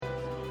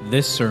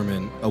This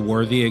sermon, A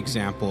Worthy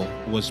Example,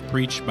 was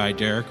preached by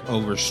Derek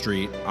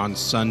Overstreet on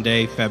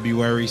Sunday,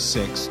 February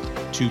 6,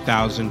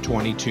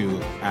 2022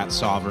 at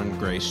Sovereign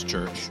Grace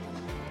Church.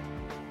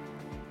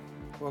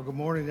 Well, good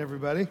morning,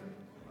 everybody.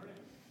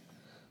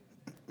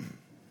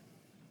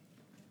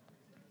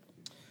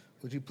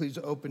 Would you please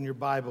open your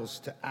Bibles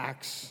to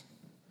Acts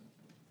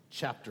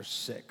chapter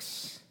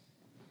 6.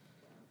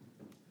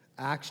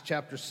 Acts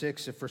chapter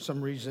 6, if for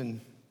some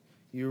reason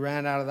you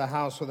ran out of the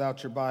house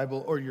without your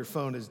Bible or your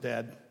phone is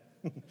dead,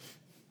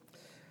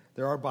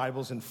 there are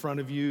Bibles in front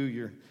of you.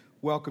 You're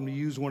welcome to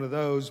use one of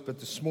those. But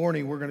this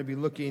morning we're going to be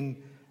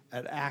looking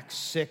at Acts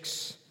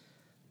 6,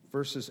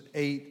 verses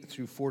 8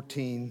 through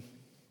 14.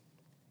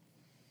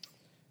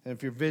 And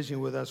if you're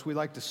visiting with us, we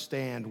like to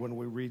stand when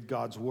we read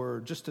God's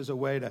Word, just as a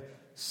way to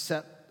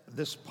set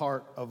this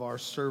part of our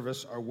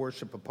service, our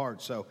worship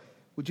apart. So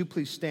would you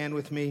please stand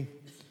with me?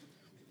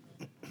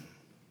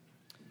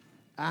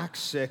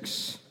 Acts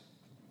 6,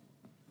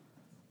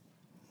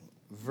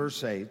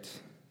 verse 8.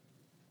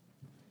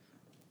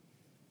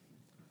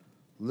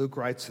 Luke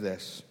writes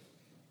this: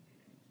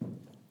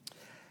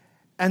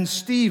 "And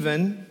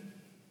Stephen,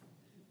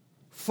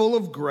 full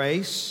of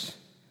grace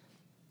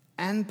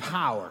and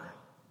power,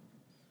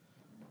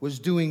 was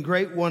doing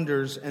great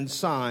wonders and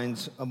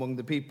signs among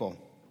the people.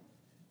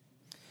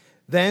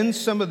 Then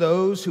some of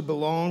those who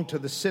belonged to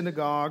the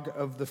synagogue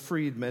of the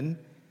freedmen,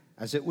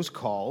 as it was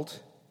called,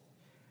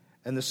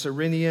 and the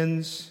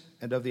Cyrenians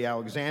and of the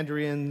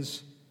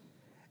Alexandrians,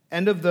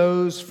 and of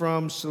those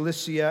from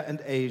Cilicia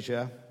and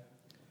Asia,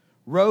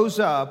 rose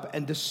up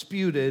and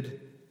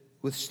disputed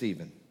with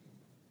Stephen.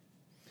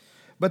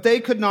 But they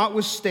could not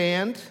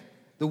withstand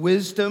the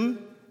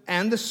wisdom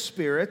and the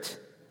spirit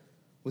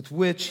with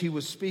which he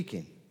was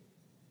speaking.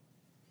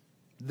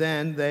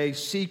 Then they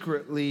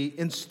secretly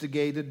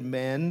instigated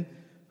men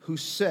who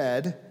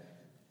said,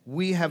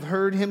 'We have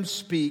heard him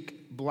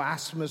speak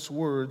blasphemous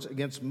words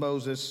against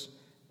Moses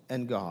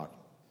and God.'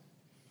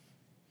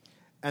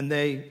 And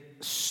they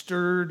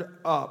stirred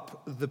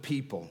up the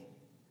people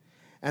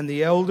and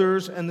the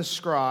elders and the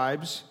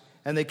scribes,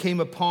 and they came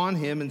upon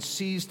him and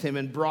seized him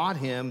and brought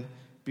him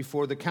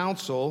before the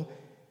council,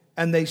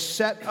 and they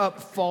set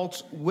up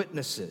false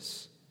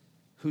witnesses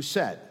who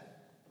said,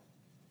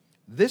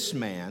 'This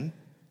man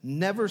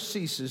never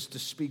ceases to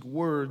speak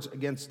words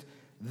against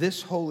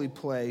this holy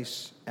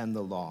place and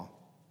the law.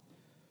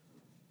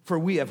 For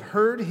we have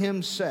heard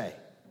him say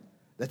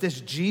that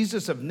this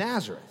Jesus of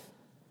Nazareth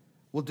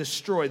will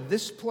destroy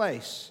this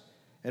place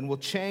and will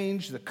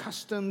change the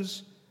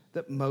customs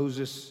that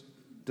Moses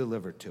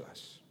delivered to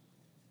us.'"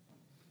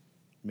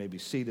 You may be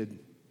seated.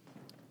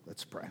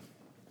 Let's pray.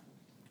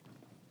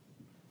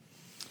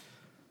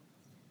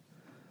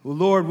 Well,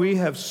 Lord, we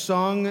have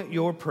sung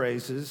your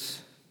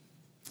praises,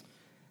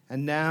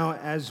 and now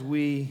as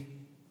we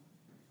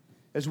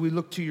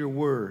look to your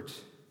word,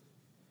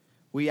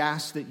 we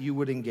ask that you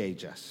would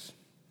engage us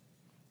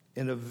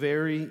in a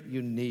very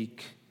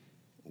unique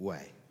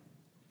way.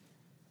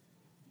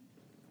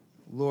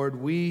 Lord,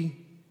 we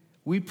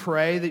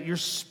pray that your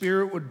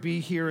Spirit would be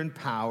here in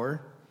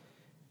power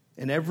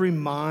in every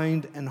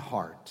mind and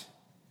heart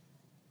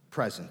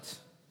present.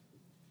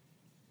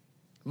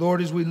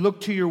 Lord, as we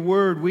look to your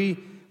word,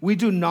 we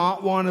do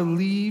not want to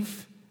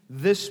leave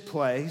this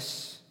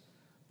place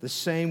the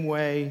same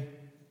way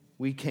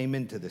we came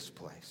into this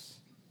place.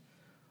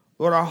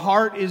 Lord, our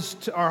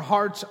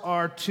hearts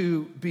are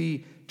to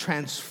be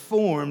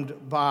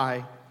transformed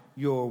by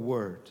your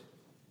word.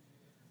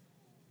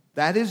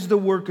 That is the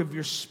work of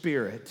your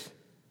Spirit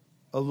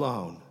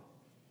alone.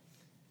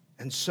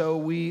 And so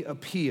we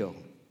appeal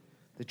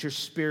that your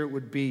Spirit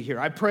would be here.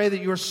 I pray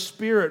that your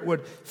Spirit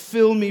would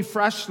fill me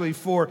freshly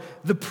for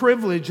the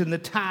privilege and the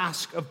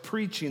task of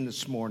preaching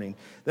this morning,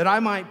 that I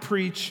might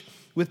preach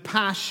with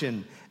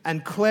passion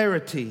and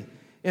clarity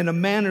in a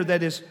manner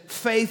that is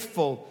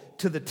faithful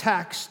to the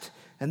text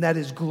and that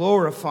is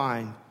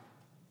glorifying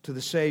to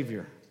the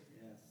Savior.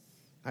 Yes.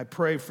 I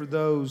pray for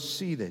those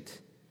seated,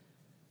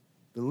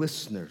 the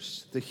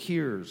listeners, the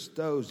hearers,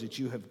 those that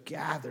you have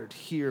gathered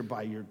here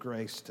by your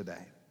grace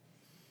today,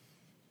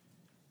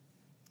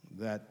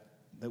 that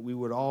we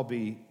would all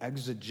be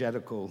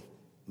exegetical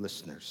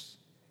listeners,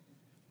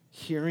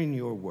 hearing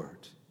your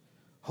word.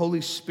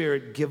 Holy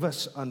Spirit, give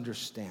us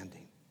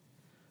understanding.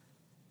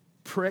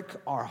 Prick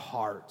our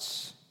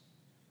hearts.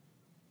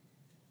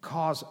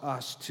 Cause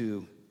us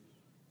to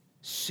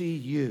see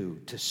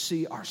you, to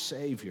see our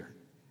Savior,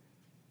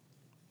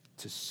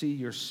 to see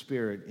your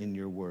Spirit in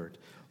your word.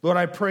 Lord,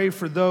 I pray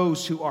for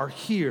those who are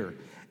here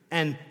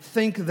and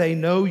think they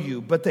know you,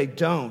 but they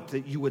don't,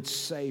 that you would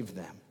save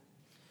them.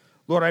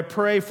 Lord, I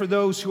pray for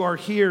those who are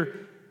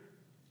here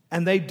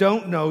and they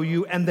don't know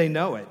you and they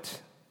know it,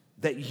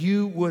 that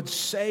you would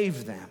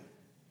save them.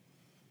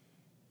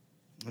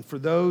 And for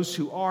those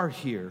who are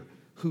here,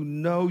 who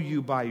know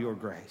you by your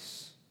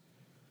grace,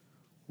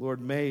 Lord,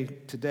 may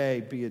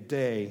today be a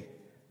day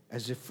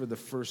as if for the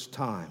first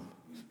time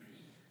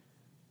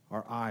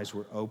our eyes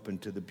were open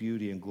to the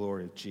beauty and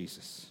glory of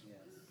Jesus. Yes.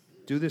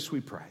 Do this, we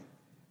pray.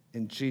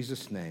 In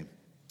Jesus' name,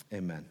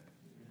 amen.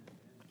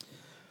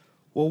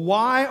 Well,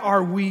 why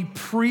are we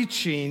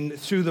preaching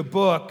through the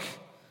book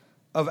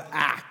of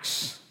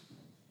Acts?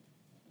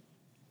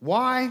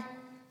 Why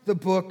the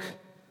book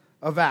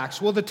of Acts?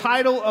 Well, the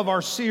title of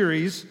our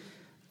series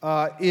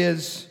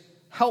is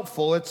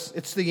helpful.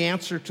 It's the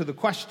answer to the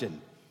question.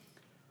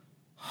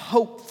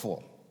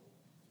 Hopeful.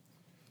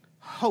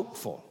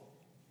 Hopeful.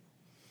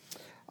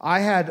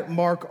 I had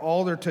Mark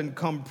Alderton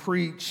come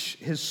preach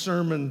his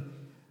sermon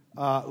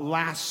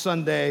last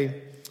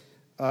Sunday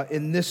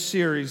in this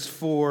series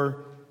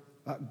for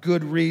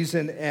good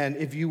reason. And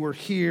if you were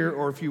here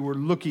or if you were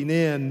looking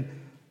in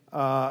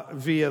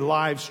via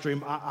live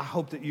stream, I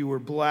hope that you were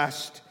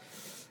blessed.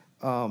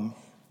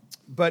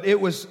 But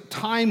it was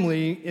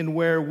timely in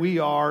where we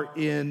are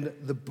in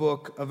the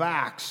book of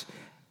Acts.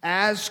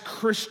 As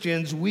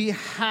Christians, we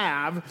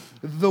have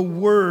the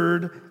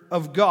Word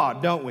of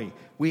God, don't we?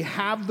 We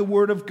have the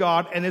Word of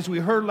God, and as we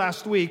heard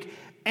last week,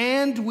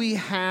 and we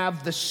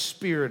have the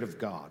Spirit of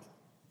God.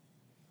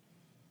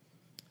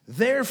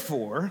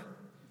 Therefore,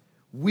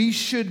 we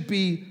should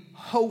be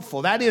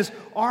hopeful. That is,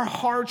 our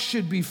hearts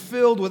should be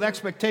filled with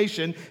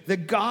expectation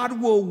that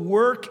God will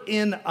work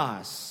in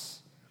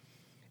us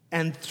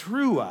and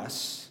through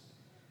us,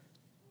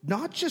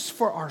 not just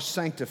for our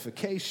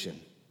sanctification,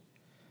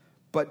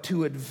 but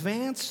to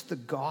advance the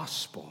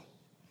gospel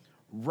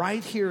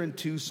right here in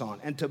Tucson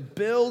and to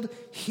build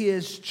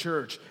His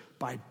church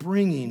by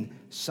bringing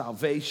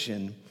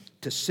salvation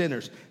to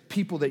sinners,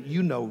 people that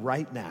you know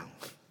right now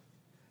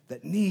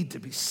that need to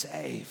be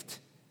saved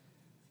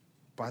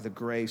by the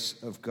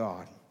grace of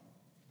God.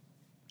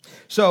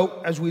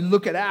 So, as we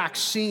look at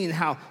Acts, seeing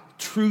how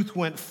truth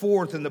went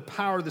forth and the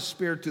power of the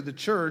Spirit to the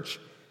church,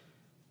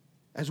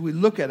 as we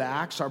look at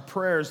Acts, our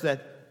prayer is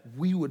that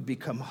we would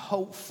become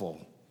hopeful.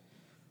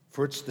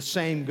 For it's the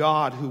same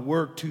God who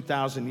worked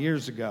 2,000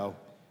 years ago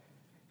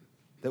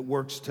that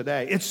works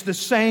today. It's the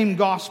same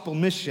gospel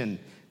mission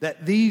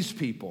that these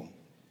people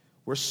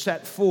were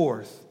set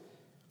forth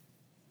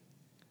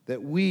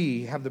that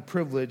we have the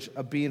privilege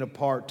of being a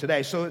part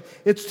today. So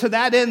it's to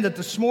that end that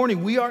this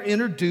morning we are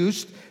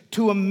introduced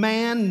to a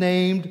man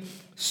named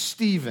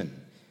Stephen.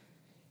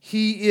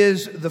 He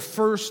is the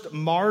first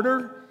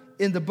martyr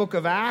in the book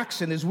of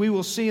Acts, and as we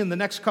will see in the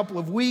next couple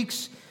of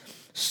weeks,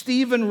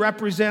 Stephen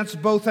represents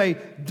both a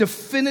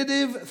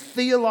definitive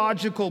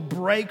theological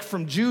break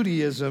from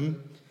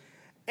Judaism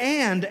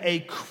and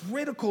a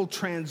critical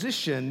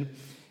transition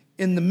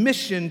in the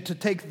mission to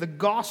take the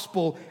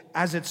gospel,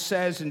 as it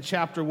says in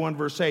chapter 1,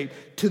 verse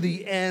 8, to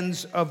the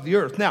ends of the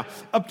earth. Now,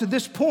 up to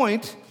this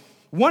point,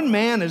 one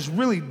man has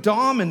really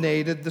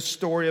dominated the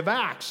story of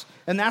Acts,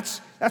 and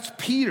that's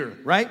Peter,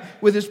 right?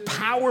 With his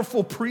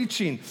powerful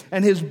preaching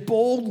and his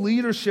bold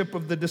leadership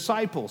of the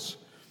disciples.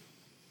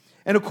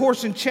 And of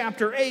course, in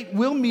chapter 8,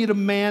 we'll meet a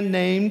man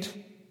named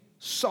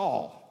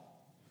Saul,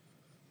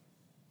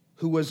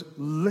 who was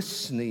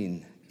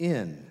listening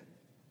in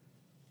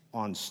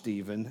on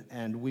Stephen,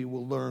 and we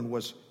will learn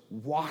was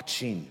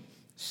watching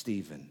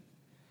Stephen.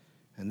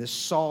 And this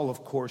Saul,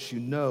 of course, you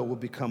know, will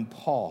become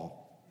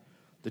Paul,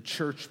 the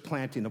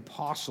church-planting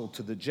apostle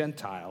to the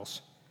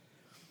Gentiles.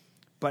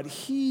 But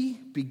he,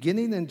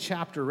 beginning in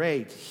chapter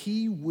 8,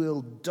 he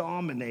will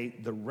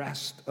dominate the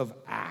rest of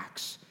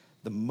Acts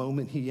the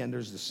moment he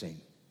enters the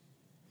scene.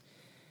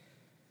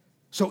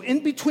 So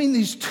in between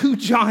these two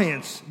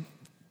giants,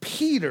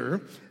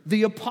 Peter,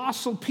 the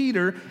apostle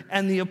Peter,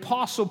 and the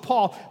apostle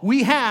Paul,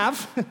 we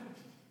have,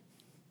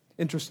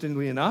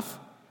 interestingly enough,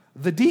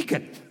 the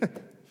deacon,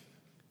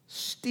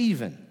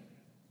 Stephen.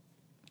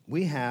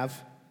 We have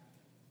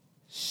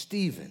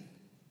Stephen.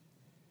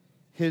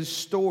 His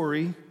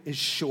story is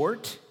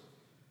short,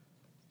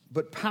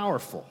 but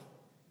powerful.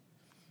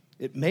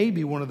 It may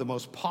be one of the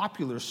most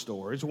popular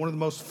stories, one of the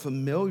most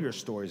familiar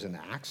stories in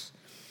Acts,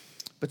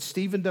 but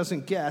Stephen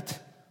doesn't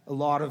get a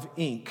lot of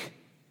ink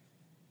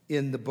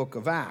in the book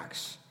of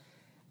Acts.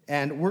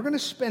 And we're going to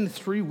spend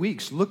 3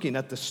 weeks looking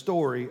at the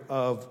story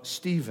of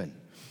Stephen.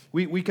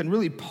 We can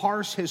really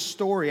parse his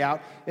story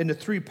out into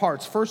 3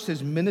 parts. First,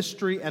 his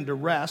ministry and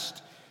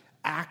arrest,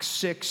 Acts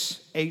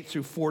 6, 8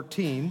 through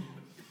 14.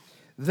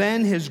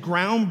 Then his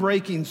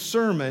groundbreaking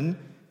sermon,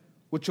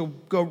 which will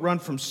run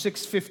from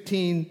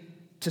 6:15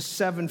 to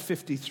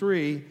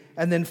 7:53.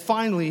 And then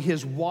finally,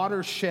 his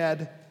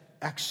watershed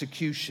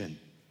execution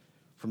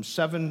from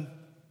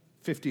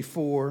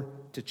 7:54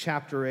 to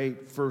chapter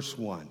 8, verse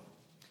 1.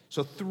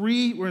 So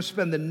we're going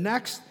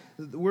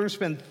to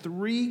spend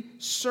 3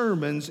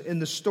 sermons in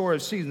the story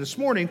of Stephen. This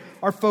morning,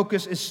 our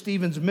focus is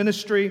Stephen's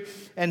ministry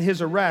and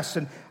his arrest.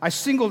 And I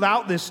singled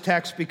out this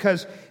text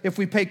because if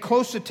we pay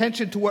close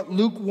attention to what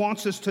Luke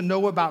wants us to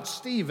know about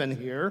Stephen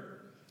here,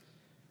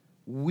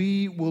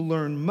 we will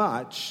learn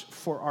much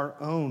for our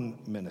own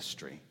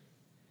ministry,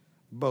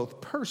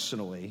 both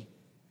personally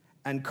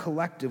and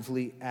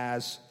collectively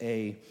as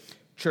a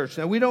church.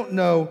 Now, we don't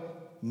know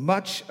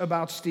much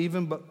about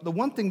Stephen, but the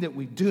one thing that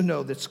we do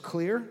know that's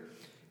clear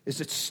is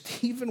that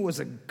Stephen was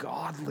a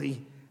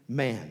godly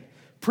man.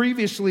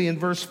 Previously in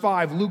verse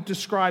 5, Luke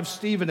describes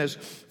Stephen as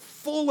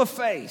full of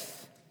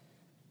faith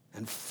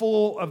and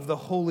full of the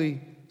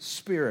Holy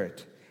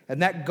Spirit.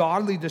 And that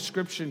godly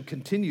description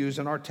continues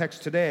in our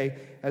text today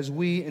as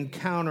we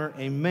encounter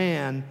a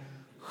man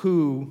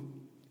who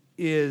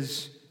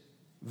is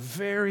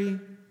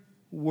very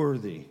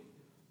worthy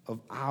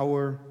of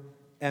our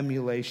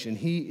emulation.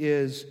 He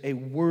is a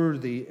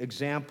worthy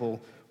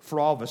example for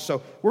all of us.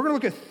 So we're going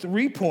to look at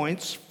 3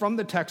 points from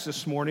the text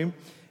this morning,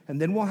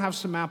 and then we'll have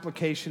some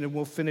application and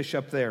we'll finish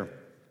up there.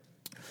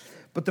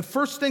 But the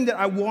first thing that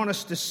I want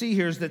us to see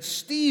here is that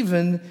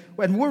Stephen,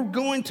 and we're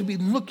going to be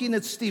looking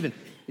at Stephen.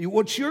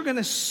 What you're going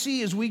to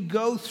see as we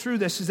go through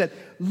this is that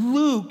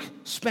Luke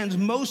spends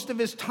most of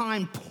his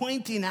time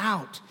pointing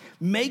out,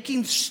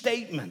 making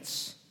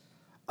statements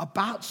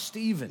about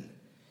Stephen,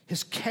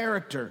 his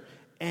character,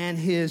 and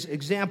his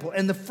example.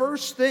 And the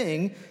first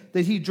thing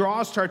that he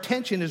draws to our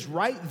attention is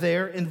right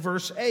there in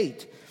verse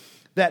 8,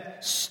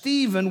 that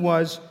Stephen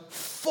was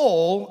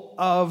full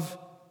of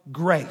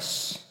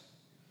grace.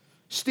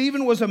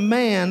 Stephen was a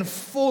man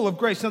full of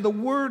grace. Now, the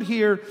word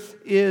here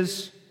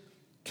is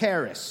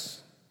charis.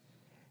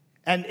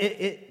 And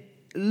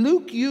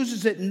Luke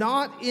uses it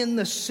not in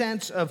the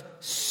sense of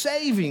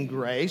saving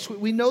grace.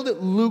 We know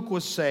that Luke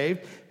was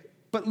saved,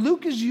 but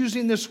Luke is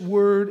using this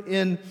word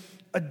in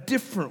a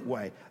different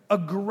way, a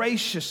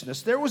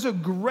graciousness. There was a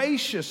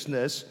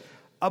graciousness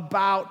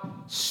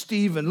about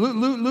Stephen.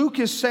 Luke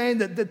is saying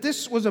that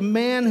this was a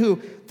man who,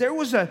 there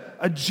was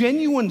a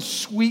genuine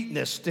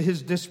sweetness to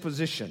his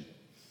disposition.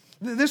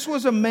 This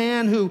was a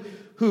man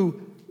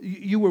who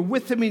you were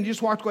with him and you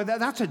just walked away.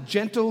 That's a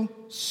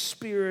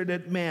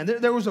gentle-spirited man.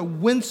 There was a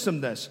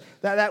winsomeness.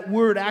 That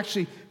word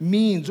actually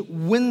means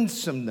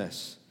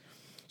winsomeness.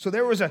 So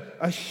there was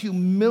a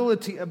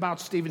humility about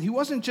Stephen. He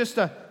wasn't just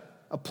a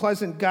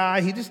pleasant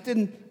guy. He just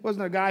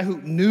wasn't a guy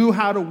who knew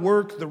how to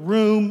work the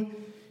room.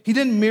 He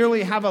didn't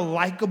merely have a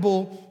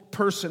likable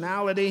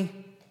personality.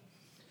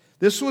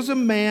 This was a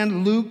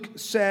man, Luke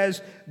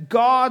says,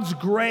 God's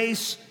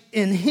grace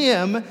in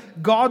him,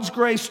 God's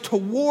grace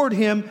toward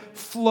him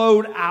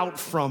flowed out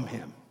from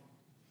him.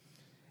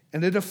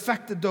 And it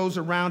affected those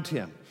around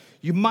him.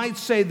 You might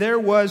say there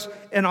was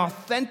an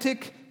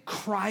authentic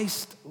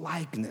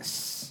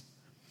Christ-likeness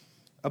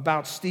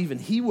about Stephen.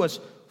 He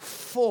was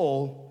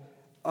full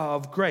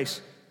of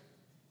grace.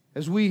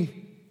 As we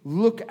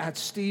look at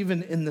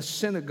Stephen in the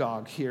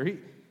synagogue here,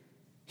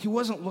 he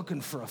wasn't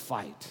looking for a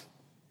fight.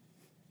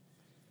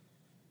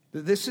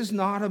 This is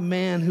not a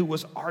man who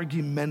was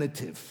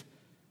argumentative.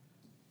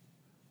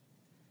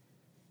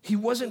 He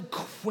wasn't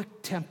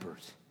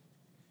quick-tempered.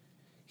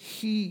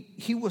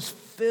 He was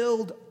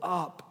filled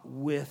up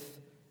with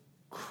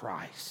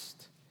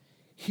Christ.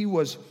 He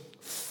was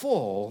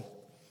full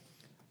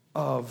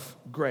of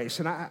grace.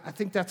 And I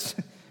think that's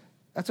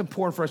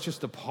important for us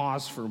just to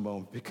pause for a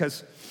moment,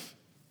 because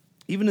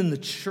even in the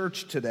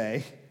church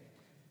today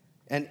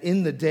and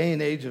in the day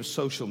and age of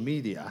social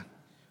media,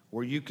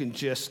 where you can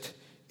just,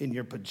 in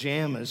your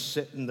pajamas,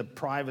 sit in the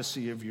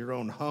privacy of your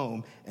own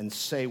home and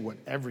say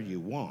whatever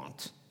you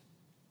want,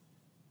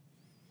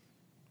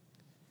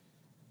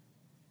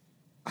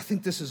 I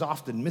think this is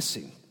often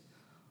missing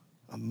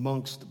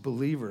amongst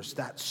believers,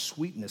 that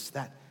sweetness,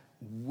 that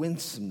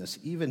winsomeness,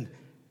 even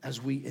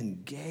as we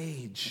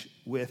engage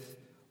with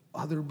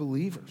other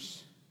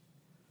believers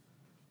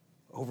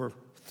over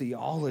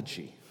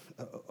theology,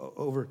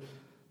 over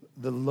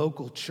the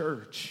local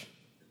church.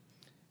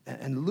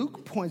 And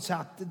Luke points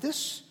out that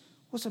this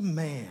was a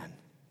man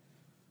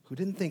who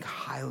didn't think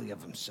highly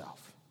of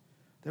himself.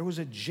 There was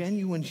a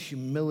genuine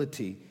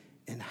humility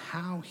in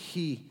how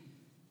he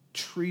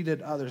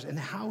treated others and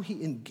how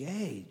he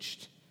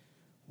engaged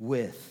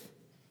with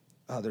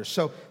others.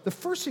 So the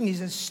first thing he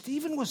says,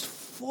 Stephen was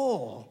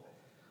full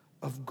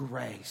of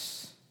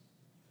grace.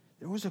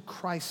 There was a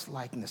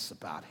Christ-likeness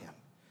about him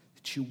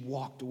that you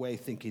walked away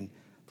thinking,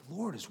 the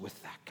Lord is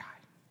with that guy.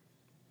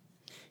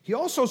 He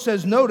also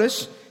says,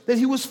 notice that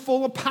he was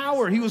full of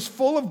power. He was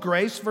full of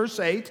grace, verse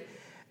 8,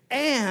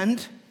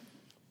 and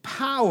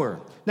power.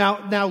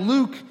 Now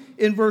Luke,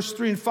 in verse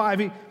 3 and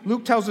 5,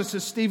 Luke tells us that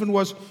Stephen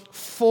was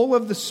full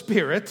of the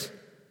Spirit.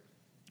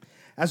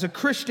 As a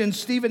Christian,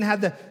 Stephen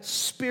had the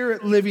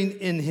Spirit living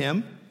in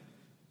him.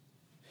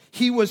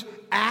 He was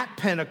at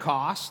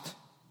Pentecost.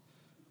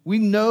 We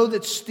know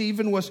that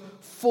Stephen was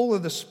full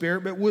of the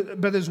Spirit,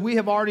 but as we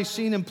have already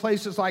seen in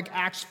places like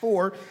Acts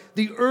 4,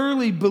 the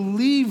early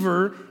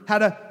believer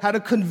had a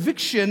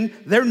conviction.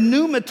 Their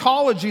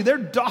pneumatology, their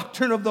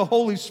doctrine of the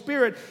Holy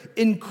Spirit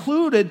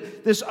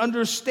included this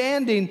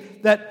understanding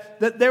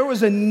that there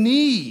was a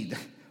need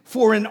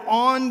for an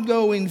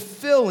ongoing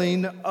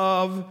filling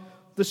of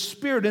the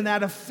Spirit in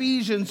that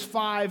Ephesians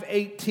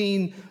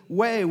 5:18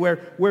 way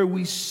where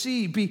we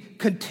see be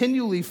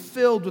continually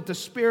filled with the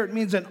Spirit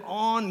means an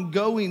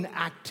ongoing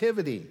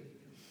activity.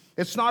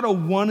 It's not a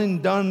one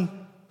and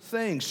done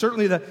thing.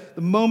 Certainly the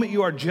moment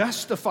you are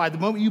justified, the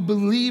moment you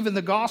believe in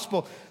the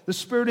gospel, the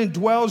Spirit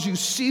indwells you,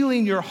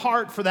 sealing your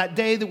heart for that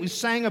day that we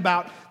sang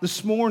about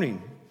this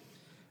morning.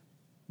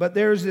 But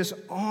there's this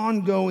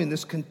ongoing,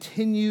 this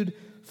continued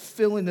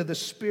filling of the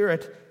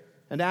Spirit.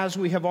 And as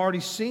we have already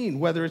seen,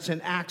 whether it's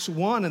in Acts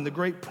 1 and the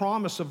great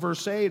promise of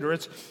verse 8, or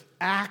it's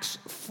Acts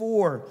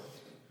 4,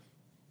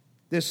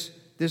 this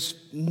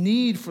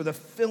need for the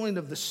filling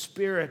of the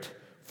Spirit,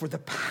 for the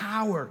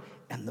power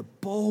and the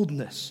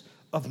boldness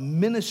of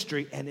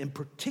ministry, and in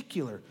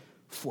particular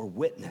for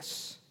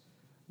witness,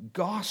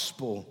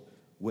 gospel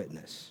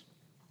witness.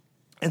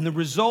 And the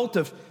result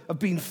of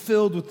being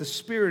filled with the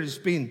Spirit is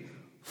being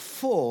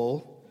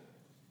full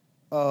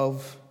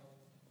of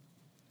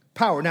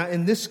power. Now,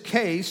 in this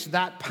case,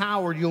 that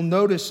power you'll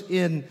notice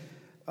in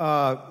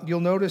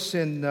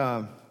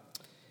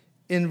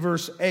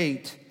verse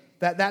 8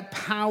 that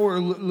power.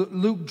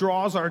 Luke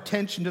draws our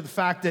attention to the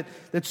fact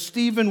that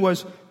Stephen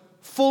was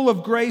full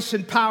of grace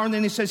and power, and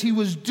then he says he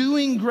was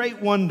doing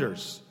great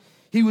wonders.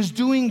 He was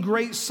doing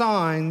great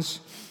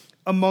signs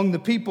among the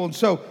people, and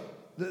so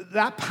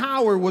that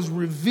power was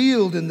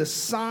revealed in the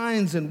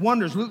signs and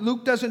wonders.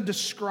 Luke doesn't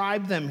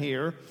describe them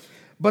here,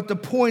 but the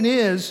point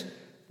is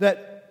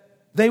that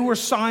they were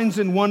signs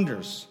and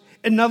wonders.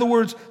 In other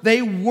words,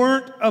 they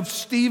weren't of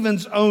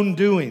Stephen's own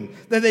doing.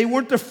 That they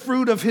weren't the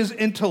fruit of his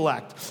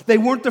intellect. They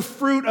weren't the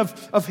fruit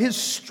of his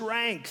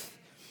strength.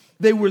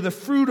 They were the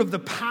fruit of the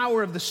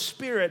power of the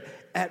Spirit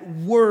at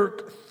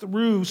work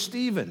through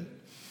Stephen.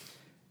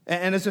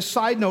 And as a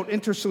side note,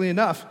 interestingly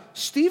enough,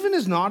 Stephen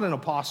is not an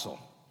apostle.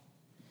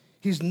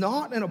 He's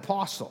not an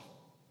apostle.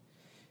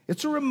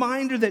 It's a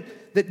reminder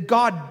that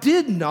God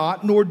did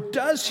not, nor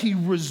does he,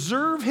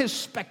 reserve his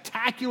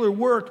spectacular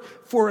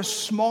work for a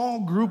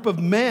small group of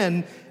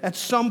men at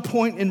some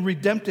point in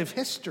redemptive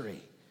history.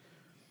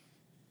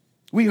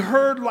 We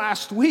heard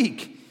last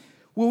week,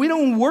 well, we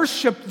don't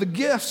worship the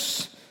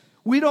gifts.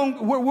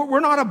 We're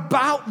not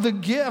about the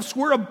gifts.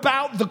 We're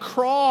about the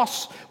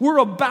cross. We're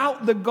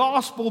about the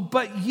gospel.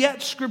 But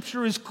yet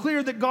Scripture is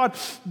clear that God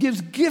gives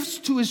gifts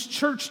to his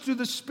church through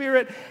the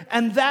Spirit,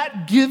 and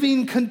that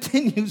giving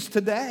continues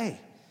today.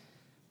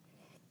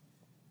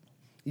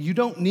 You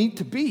don't need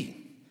to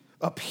be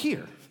up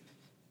here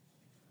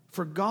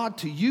for God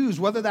to use,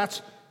 whether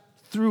that's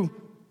through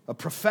a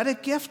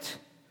prophetic gift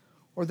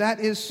or that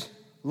is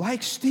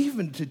like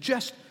Stephen, to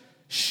just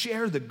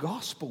share the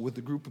gospel with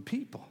a group of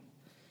people.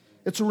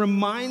 It's a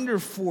reminder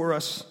for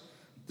us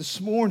this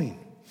morning.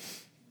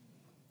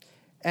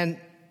 And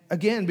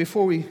again,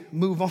 before we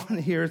move on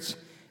here,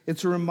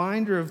 it's a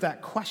reminder of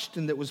that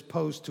question that was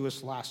posed to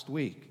us last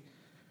week.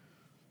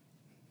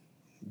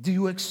 Do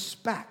you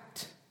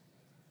expect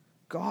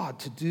God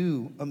to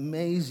do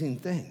amazing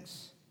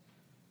things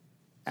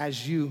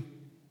as you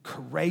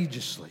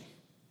courageously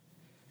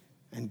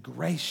and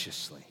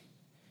graciously,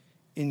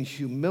 in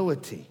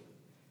humility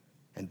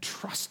and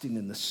trusting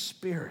in the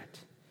Spirit,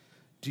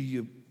 do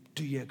you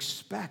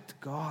expect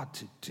God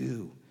to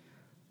do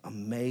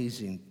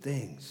amazing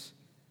things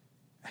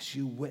as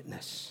you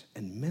witness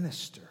and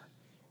minister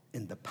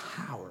in the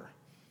power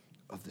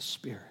of the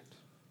Spirit?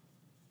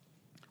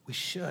 We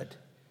should.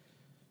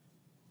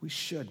 We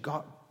should.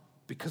 God,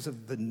 because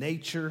of the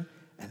nature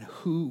and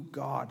who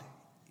God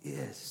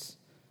is.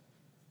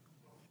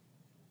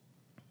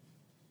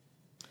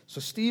 So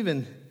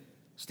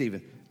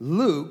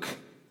Luke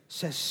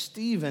says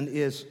Stephen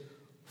is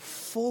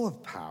full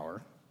of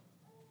power.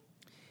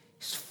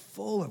 He's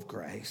full of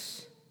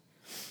grace.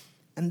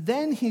 And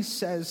then he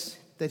says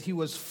that he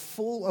was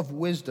full of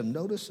wisdom.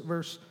 Notice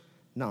verse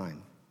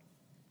 9.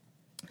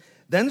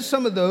 Then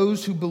some of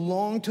those who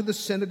belonged to the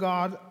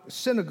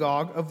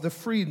synagogue of the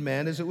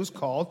freedmen, as it was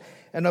called,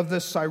 and of the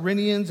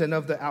Cyrenians and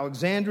of the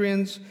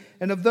Alexandrians,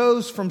 and of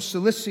those from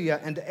Cilicia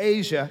and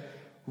Asia,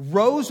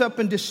 rose up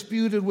and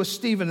disputed with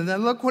Stephen. And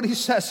then look what he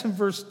says in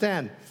verse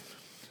 10.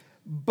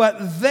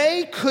 But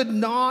they could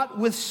not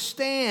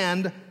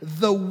withstand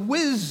the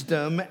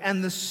wisdom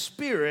and the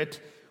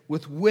spirit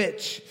with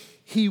which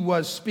he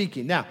was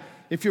speaking. Now,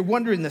 if you're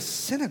wondering, the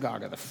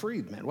synagogue of the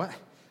freedmen, what?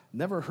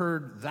 Never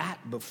heard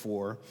that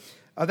before.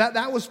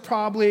 That was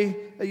probably,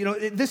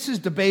 this is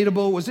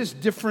debatable. Was this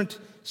different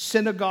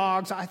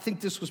synagogues? I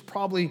think this was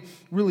probably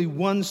really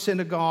one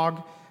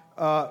synagogue.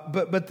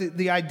 But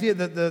the idea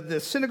that the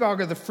synagogue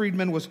of the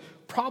freedmen was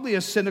probably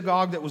a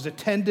synagogue that was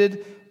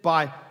attended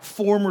by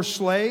former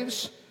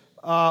slaves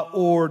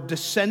or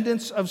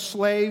descendants of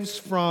slaves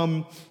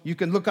from, you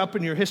can look up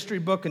in your history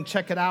book and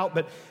check it out,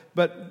 but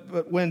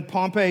when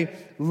Pompey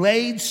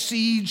laid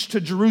siege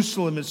to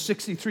Jerusalem in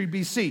 63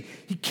 BC,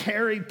 he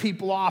carried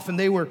people off and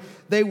they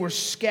were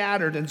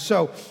scattered. And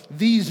so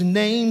these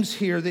names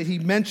here that he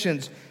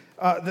mentions,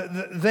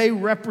 they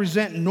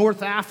represent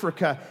North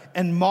Africa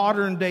and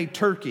modern-day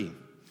Turkey.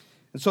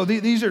 And so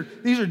these are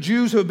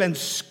Jews who have been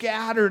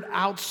scattered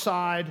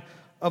outside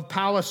of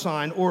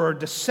Palestine, or are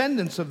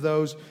descendants of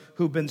those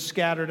who've been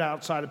scattered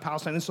outside of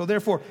Palestine. And so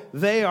therefore,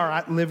 they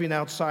are living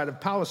outside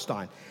of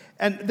Palestine.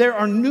 And there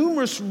are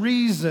numerous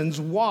reasons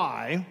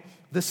why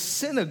the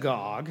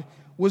synagogue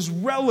was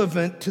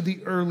relevant to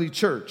the early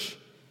church,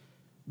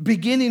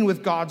 beginning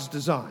with God's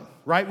design,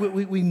 right?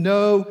 We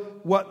know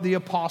what the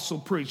apostle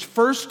preached.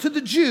 First to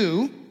the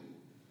Jew,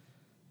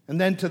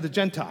 and then to the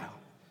Gentile.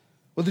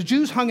 Well, the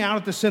Jews hung out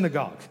at the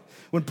synagogue.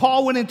 When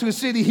Paul went into a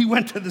city, he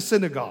went to the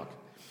synagogue.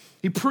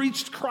 He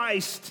preached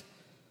Christ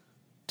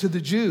to the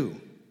Jew.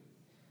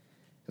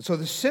 And so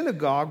the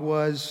synagogue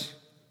was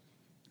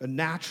a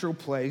natural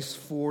place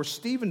for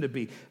Stephen to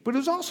be. But it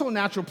was also a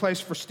natural place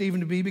for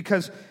Stephen to be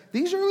because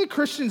these early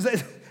Christians,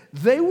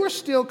 they were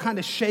still kind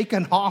of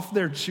shaking off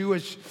their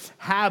Jewish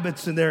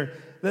habits, and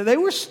they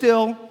were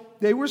still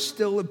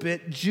a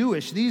bit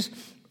Jewish. These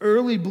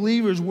early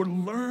believers were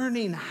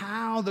learning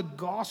how the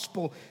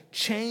gospel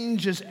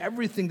changes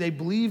everything they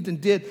believed and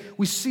did.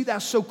 We see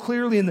that so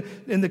clearly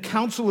in the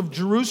Council of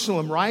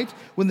Jerusalem, right?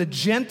 When the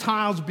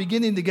Gentiles are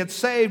beginning to get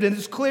saved, and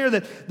it's clear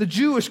that the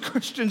Jewish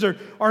Christians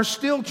are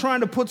still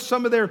trying to put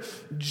some of their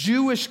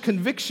Jewish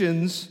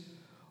convictions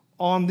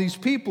on these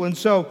people. And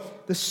so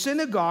the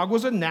synagogue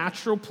was a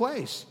natural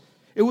place.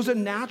 It was a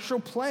natural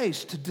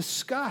place to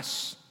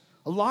discuss.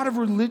 A lot of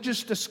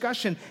religious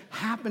discussion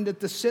happened at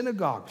the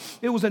synagogue.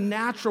 It was a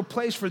natural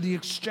place for the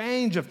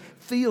exchange of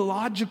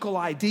theological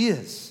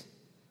ideas.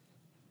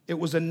 It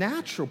was a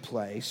natural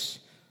place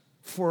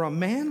for a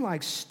man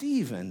like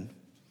Stephen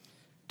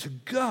to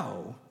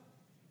go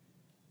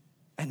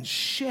and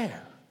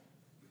share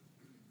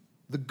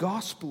the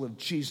gospel of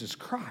Jesus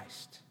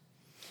Christ.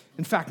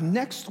 In fact,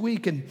 next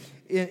week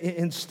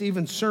in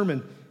Stephen's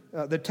sermon,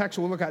 the text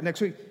we'll look at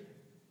next week,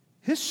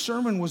 his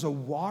sermon was a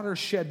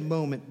watershed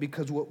moment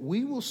because what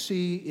we will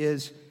see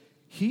is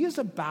he is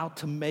about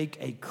to make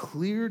a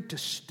clear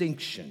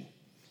distinction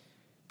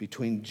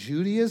between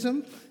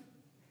Judaism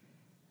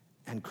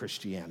and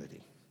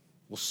Christianity.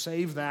 We'll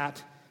save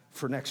that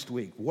for next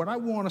week. What I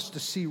want us to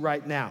see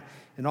right now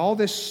in all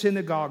this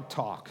synagogue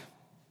talk,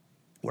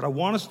 what I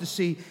want us to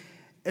see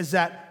is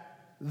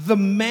that the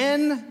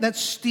men that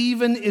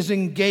Stephen is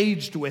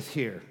engaged with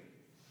here,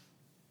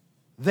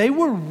 they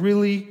were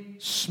really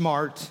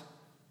smart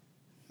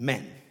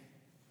men.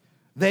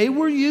 They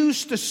were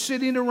used to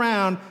sitting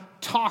around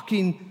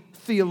talking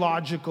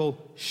theological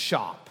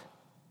shop.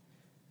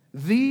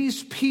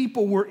 These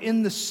people were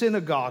in the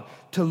synagogue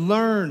to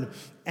learn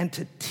and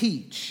to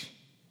teach.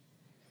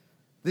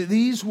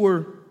 These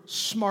were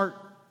smart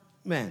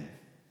men.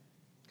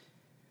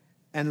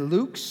 And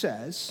Luke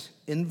says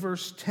in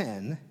verse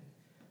 10,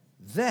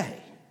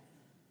 they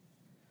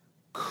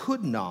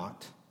could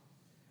not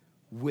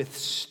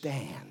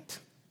withstand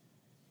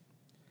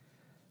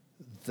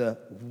the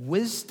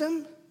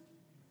wisdom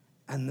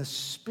and the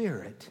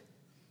spirit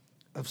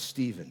of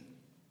Stephen.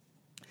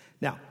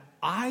 Now,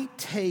 I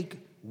take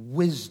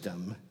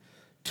wisdom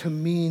to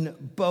mean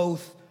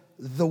both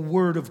the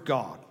Word of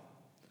God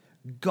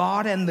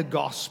and the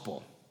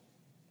gospel,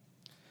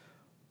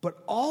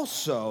 but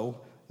also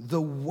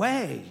the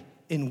way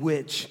in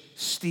which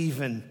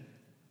Stephen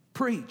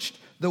preached,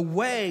 the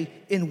way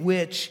in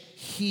which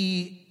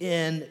he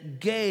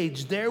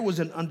engaged. There was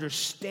an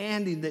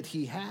understanding that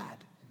he had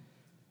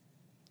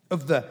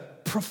of the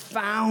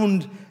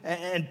profound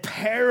and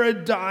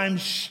paradigm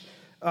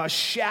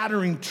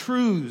shattering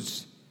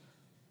truths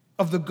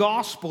of the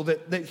gospel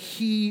that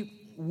he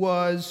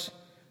was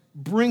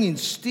bringing.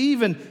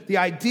 Stephen, the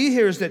idea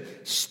here is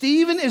that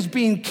Stephen is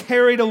being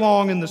carried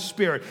along in the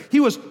Spirit. He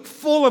was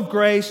full of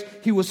grace.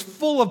 He was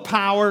full of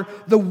power.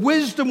 The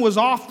wisdom was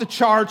off the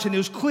charts, and it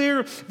was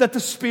clear that the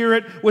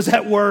Spirit was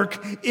at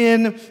work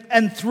in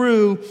and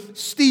through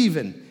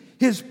Stephen.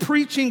 His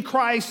preaching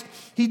Christ,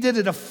 he did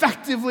it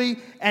effectively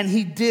and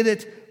he did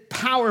it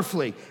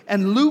powerfully.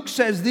 And Luke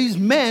says these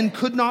men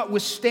could not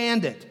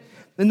withstand it.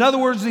 In other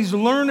words, these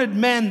learned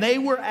men, they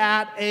were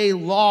at a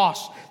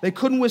loss. They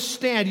couldn't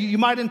withstand. You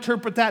might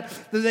interpret that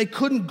they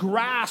couldn't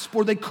grasp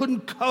or they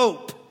couldn't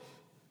cope.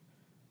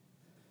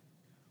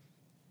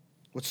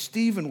 What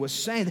Stephen was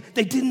saying,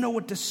 they didn't know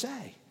what to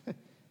say.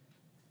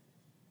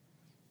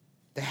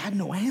 They had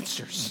no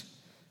answers.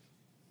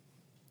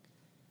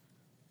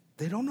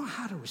 They don't know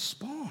how to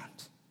respond.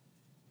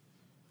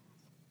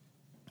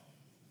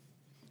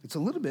 It's a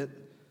little bit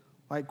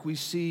like we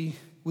see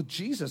with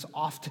Jesus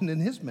often in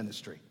his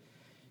ministry.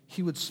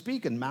 He would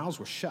speak and mouths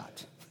were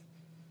shut.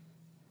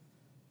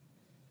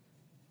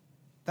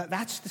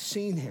 That's the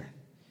scene here.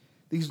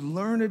 These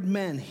learned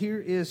men. Here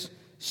is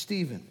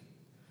Stephen.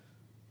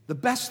 The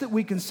best that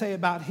we can say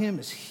about him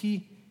is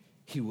he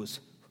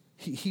was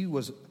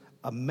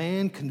a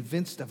man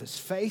convinced of his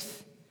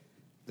faith,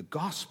 the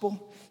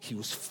gospel. He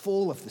was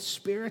full of the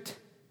Spirit.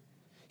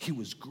 He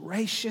was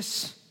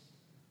gracious.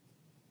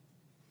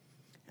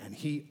 And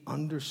he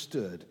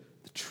understood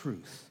the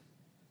truth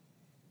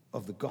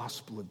of the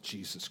gospel of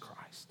Jesus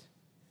Christ.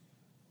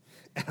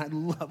 And I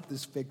love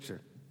this picture.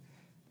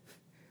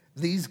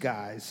 These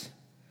guys,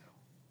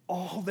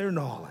 all their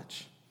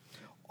knowledge,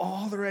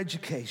 all their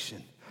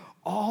education,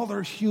 all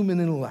their human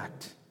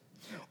intellect,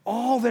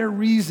 all their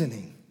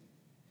reasoning,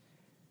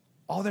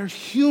 all their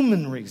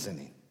human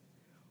reasoning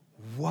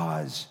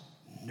was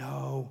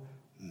no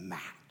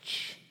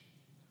match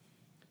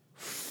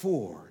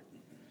for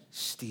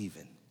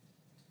Stephen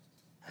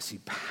as he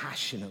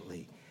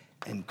passionately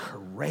and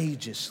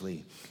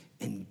courageously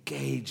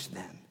engaged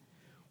them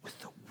with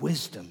the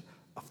wisdom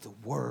of the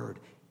Word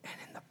and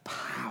in the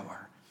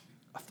power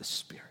of the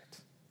Spirit.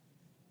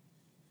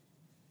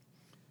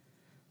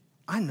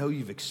 I know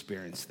you've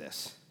experienced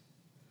this.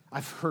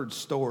 I've heard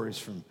stories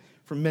from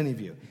many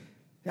of you.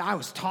 I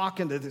was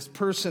talking to this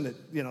person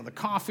at the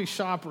coffee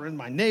shop or in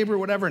my neighbor or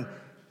whatever, and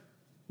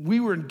we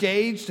were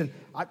engaged, and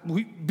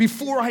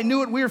before I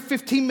knew it, we were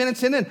 15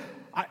 minutes in, and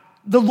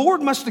the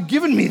Lord must have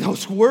given me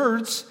those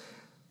words.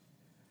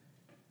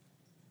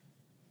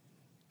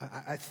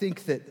 I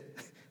think that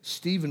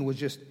Stephen was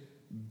just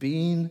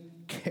being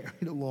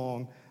carried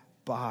along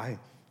by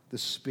the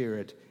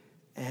Spirit,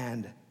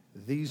 and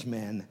these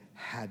men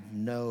had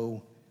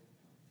no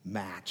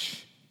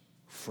match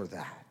for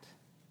that.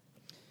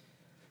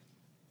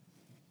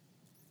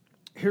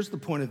 Here's the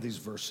point of these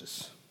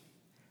verses,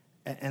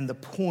 and the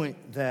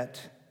point that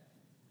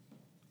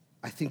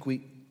I think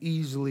we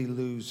easily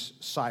lose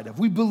sight of.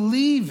 We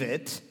believe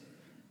it,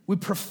 we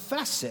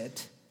profess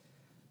it,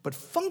 but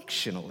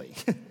functionally,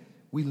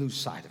 we lose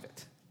sight of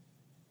it.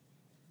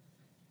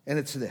 And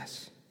it's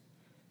this: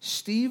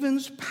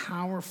 Stephen's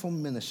powerful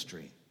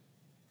ministry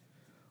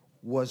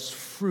was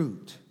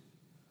fruit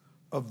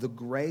of the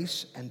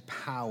grace and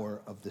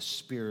power of the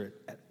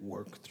Spirit at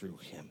work through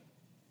him.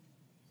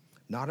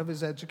 Not of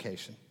his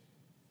education,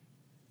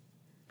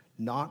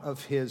 not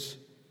of his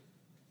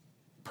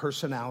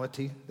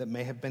personality that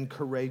may have been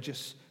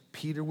courageous.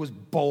 Peter was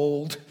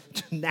bold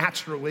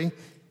naturally.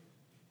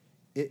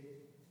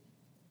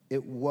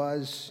 It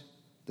was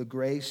the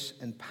grace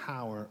and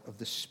power of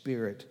the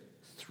Spirit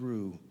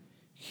through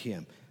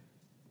him.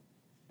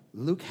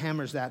 Luke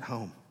hammers that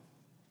home.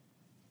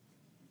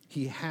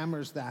 He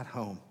hammers that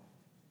home.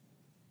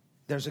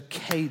 There's a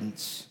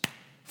cadence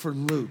for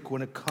Luke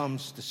when it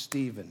comes to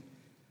Stephen.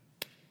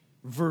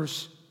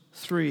 Verse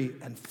 3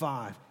 and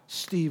 5,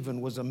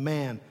 Stephen was a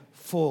man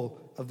full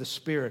of the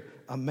Spirit,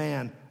 a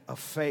man of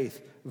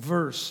faith.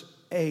 Verse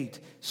 8,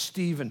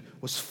 Stephen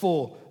was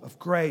full of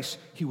grace.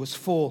 He was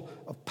full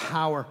of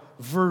power.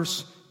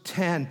 Verse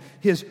 10,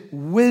 his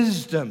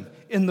wisdom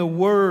in the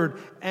word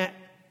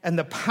and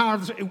the power,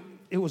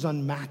 it was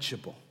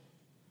unmatchable.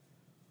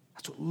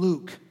 That's what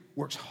Luke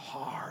works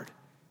hard.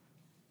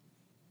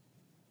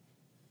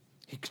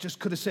 He just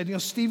could have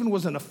said, Stephen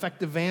was an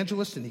effective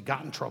evangelist and he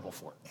got in trouble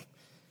for it.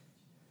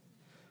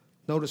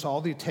 Notice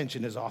all the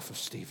attention is off of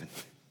Stephen.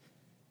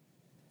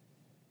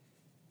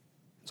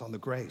 It's on the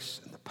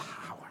grace and the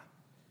power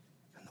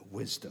and the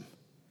wisdom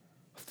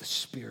of the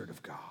Spirit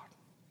of God.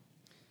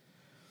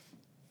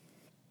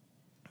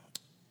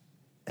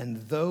 And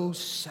those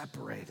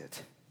separated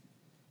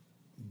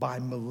by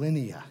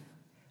millennia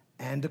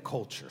and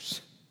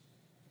cultures,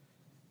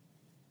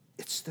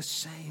 it's the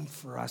same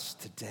for us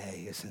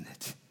today, isn't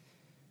it?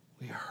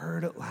 We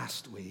heard it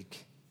last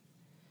week.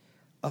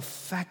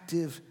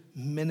 Effective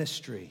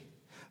ministry,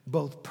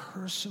 both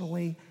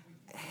personally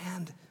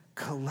and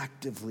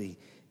collectively,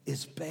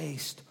 is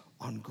based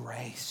on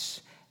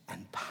grace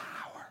and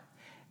power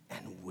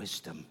and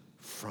wisdom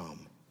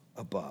from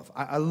above.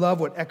 I love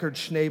what Eckhard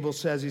Schnabel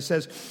says. He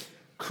says,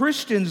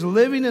 Christians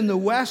living in the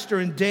West are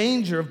in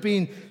danger of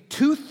being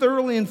too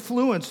thoroughly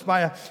influenced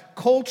by a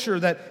culture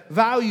that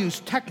values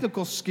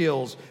technical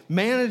skills,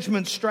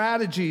 management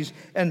strategies,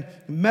 and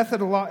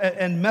methodical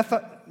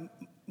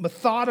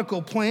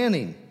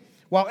planning.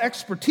 While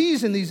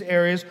expertise in these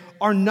areas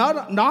are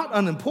not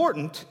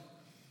unimportant,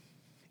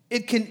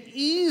 it can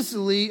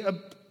easily,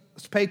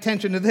 let's pay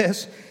attention to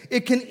this,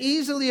 it can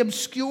easily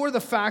obscure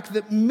the fact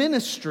that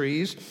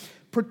ministries,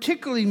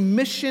 particularly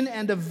mission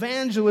and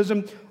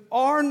evangelism,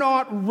 are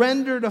not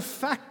rendered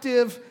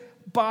effective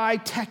by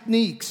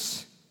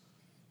techniques,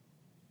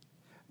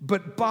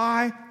 but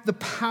by the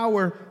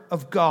power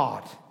of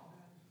God,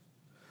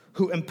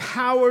 who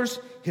empowers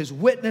his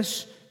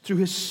witness through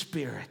his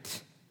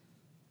Spirit.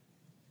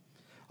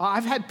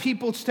 I've had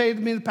people say to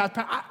me in the past,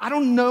 I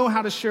don't know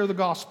how to share the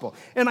gospel.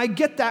 And I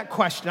get that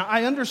question.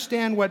 I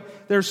understand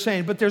what they're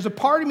saying, but there's a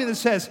part of me that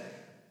says,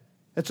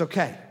 it's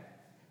okay.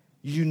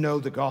 You know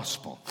the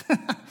gospel.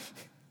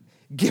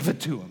 Give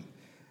it to them.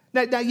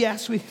 Now,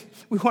 yes, we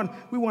want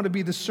to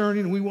be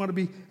discerning, and we want to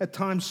be at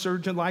times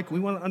surgeon-like. We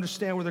want to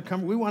understand where they're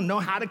coming. We want to know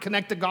how to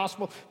connect the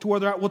gospel to where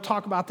they're at. We'll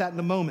talk about that in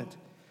a moment.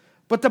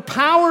 But the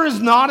power is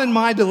not in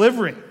my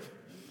delivery.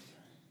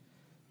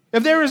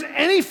 If there is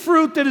any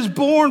fruit that is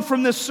born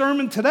from this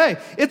sermon today,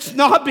 it's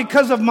not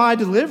because of my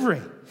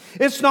delivery.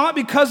 It's not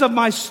because of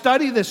my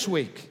study this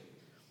week.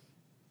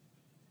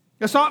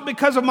 It's not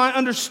because of my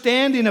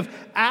understanding of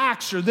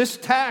Acts or this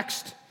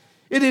text.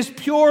 It is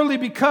purely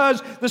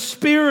because the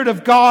Spirit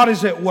of God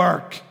is at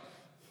work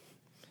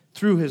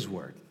through His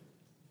Word.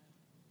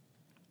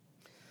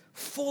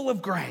 Full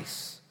of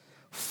grace,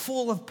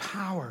 full of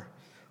power,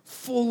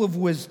 full of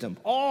wisdom.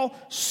 All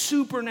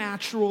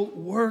supernatural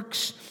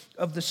works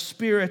of the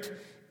Spirit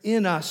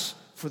in us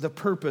for the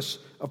purpose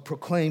of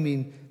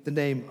proclaiming the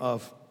name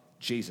of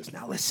Jesus.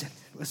 Now listen.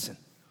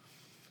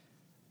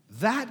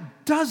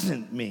 That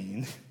doesn't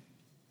mean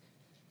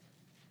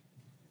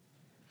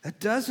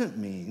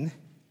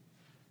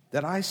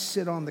that I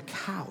sit on the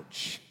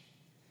couch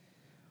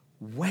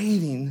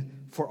waiting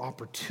for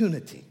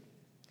opportunity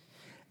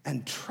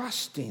and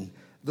trusting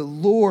the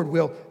Lord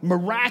will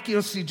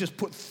miraculously just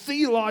put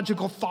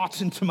theological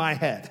thoughts into my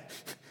head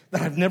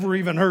that I've never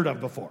even heard of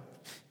before.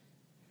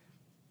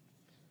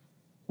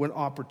 when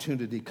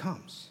opportunity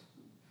comes.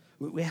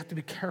 We have to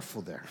be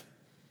careful there.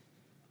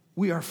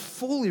 We are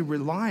fully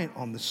reliant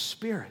on the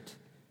Spirit.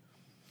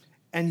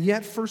 And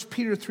yet 1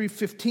 Peter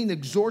 3:15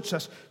 exhorts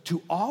us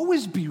to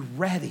always be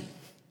ready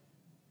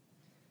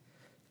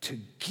to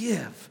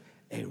give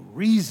a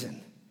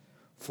reason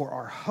for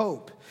our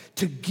hope,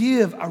 to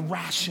give a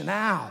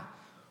rationale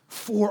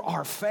for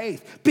our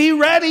faith. Be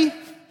ready.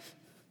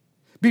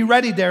 Be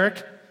ready,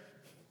 Derek.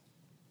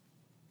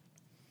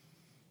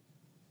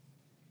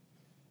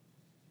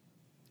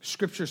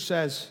 Scripture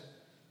says,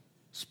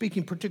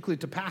 speaking particularly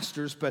to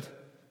pastors, but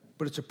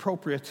it's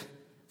appropriate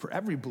for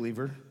every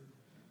believer,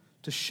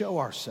 to show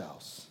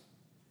ourselves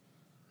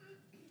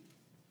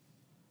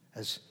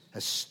as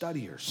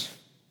studiers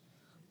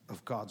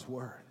of God's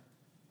Word.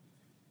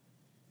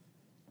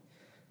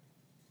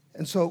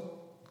 And so,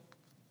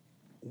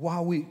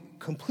 while we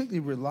completely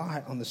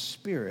rely on the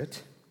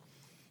Spirit,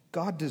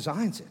 God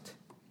designs it.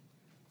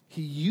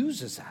 He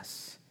uses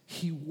us.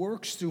 He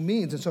works through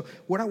means. And so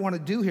what I want to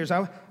do here is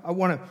I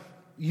want to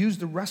use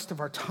the rest of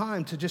our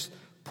time to just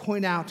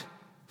point out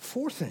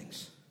 4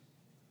 things.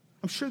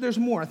 I'm sure there's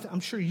more. I'm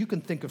sure you can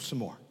think of some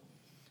more.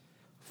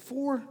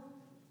 Four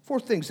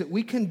things that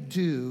we can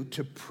do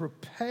to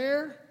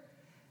prepare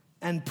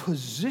and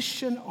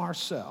position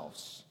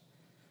ourselves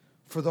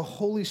for the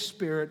Holy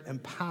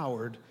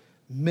Spirit-empowered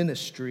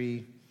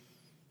ministry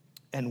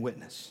and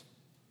witness.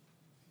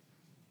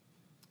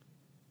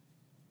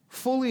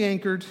 Fully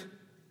anchored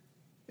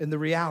in the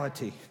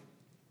reality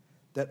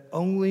that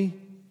only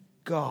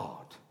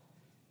God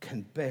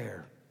can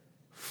bear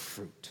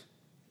fruit.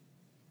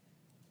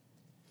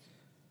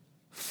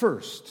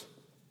 First,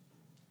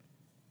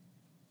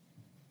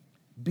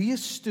 be a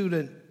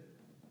student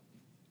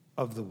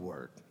of the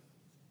Word.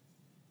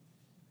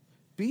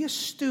 Be a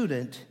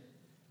student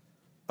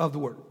of the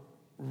Word.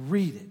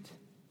 Read it.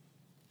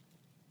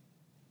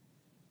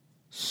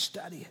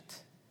 Study it.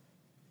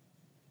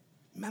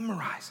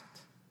 Memorize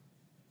it.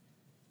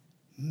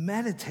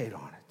 Meditate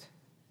on it.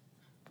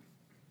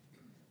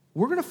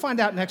 We're going to find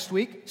out next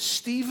week,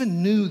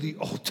 Stephen knew the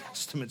Old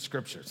Testament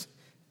scriptures.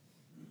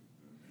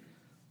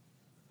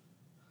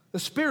 The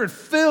Spirit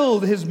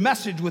filled his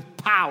message with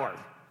power.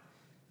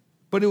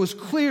 But it was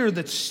clear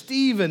that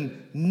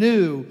Stephen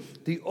knew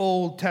the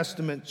Old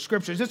Testament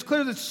scriptures. It's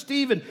clear that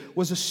Stephen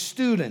was a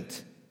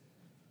student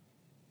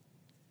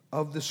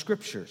of the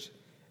scriptures.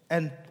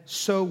 And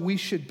so we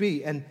should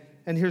be. And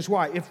here's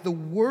why. If the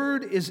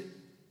Word is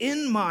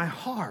in my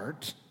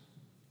heart,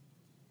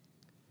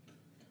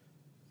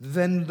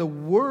 then the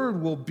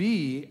Word will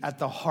be at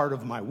the heart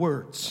of my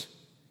words.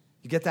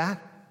 You get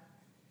that?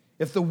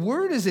 If the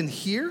Word is in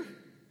here,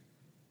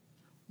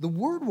 the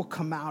Word will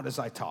come out as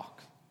I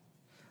talk.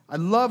 I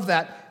love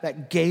that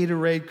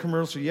Gatorade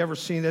commercial. You ever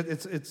seen it?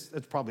 It's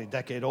probably a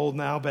decade old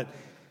now, but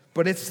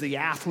it's the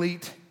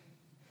athlete,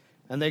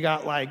 and they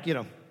got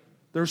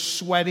they're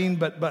sweating,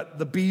 but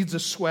the beads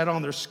of sweat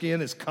on their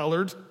skin is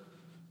colored.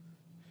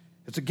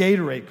 It's a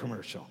Gatorade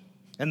commercial,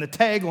 and the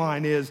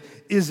tagline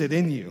is it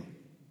in you?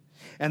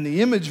 And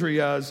the imagery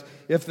is,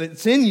 if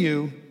it's in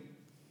you,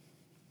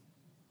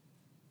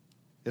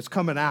 it's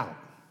coming out.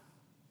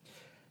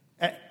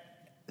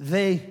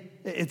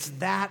 It's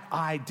that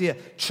idea.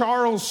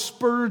 Charles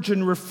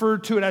Spurgeon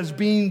referred to it as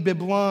being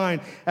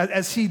bibline,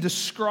 as he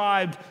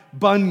described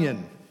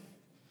Bunyan.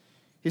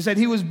 He said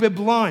he was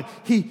bibline.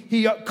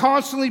 He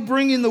constantly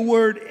bringing the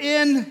Word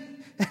in,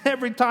 and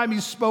every time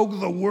he spoke,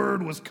 the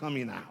Word was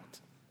coming out.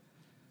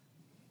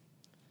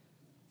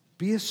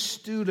 Be a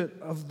student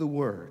of the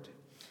Word.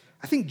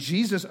 I think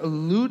Jesus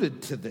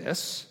alluded to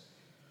this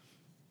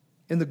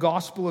in the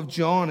Gospel of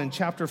John in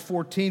chapter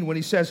 14 when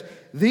he says,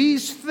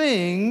 "These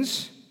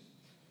things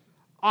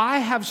I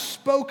have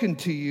spoken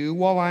to you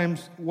while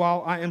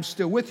I am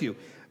still with you.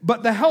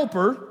 But the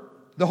Helper,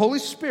 the Holy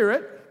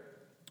Spirit,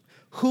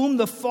 whom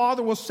the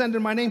Father will send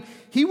in my name,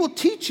 he will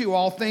teach you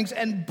all things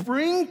and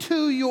bring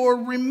to your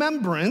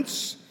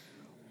remembrance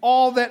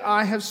all that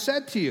I have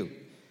said to you."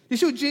 You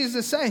see what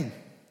Jesus is saying?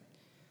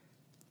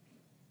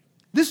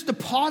 This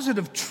deposit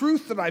of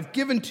truth that I've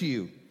given to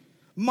you,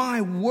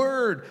 my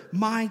word,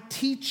 my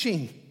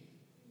teaching,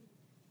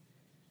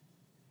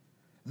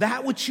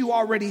 that which you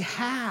already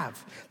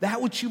have,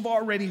 that which you've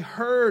already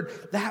heard,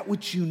 that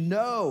which you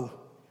know,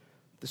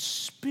 the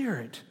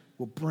Spirit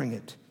will bring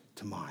it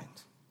to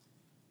mind.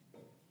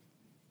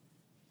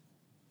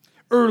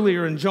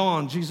 Earlier in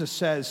John, Jesus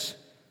says,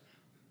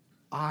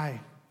 I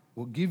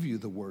will give you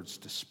the words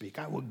to speak.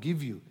 I will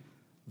give you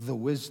the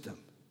wisdom.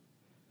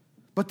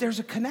 But there's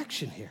a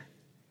connection here.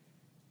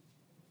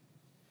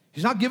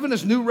 He's not giving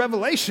us new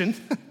revelation.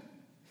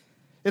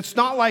 It's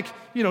not like,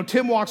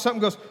 Tim walks up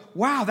and goes,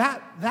 wow,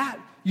 that,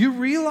 you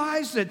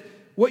realize that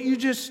what you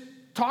just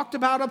talked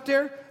about up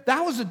there,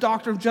 that was the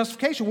doctrine of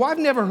justification. Well, I've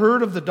never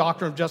heard of the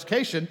doctrine of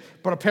justification,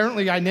 but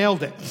apparently I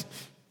nailed it.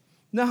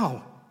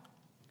 No.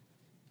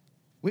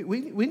 We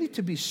need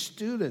to be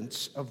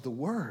students of the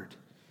Word.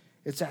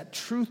 It's that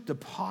truth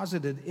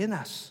deposited in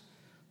us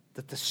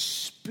that the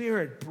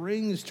Spirit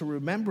brings to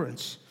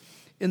remembrance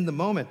in the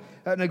moment.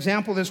 An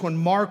example of this, when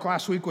Mark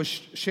last week was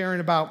sharing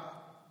about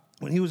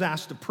when he was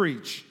asked to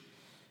preach,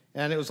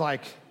 and it was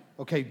like,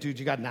 okay, dude,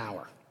 you got an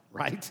hour,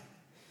 right?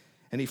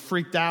 And he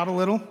freaked out a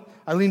little.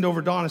 I leaned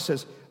over Dawn and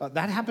says,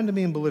 that happened to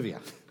me in Bolivia.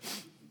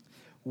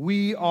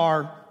 We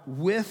are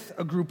with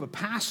a group of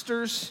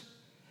pastors,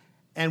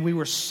 and we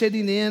were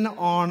sitting in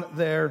on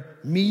their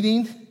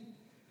meeting,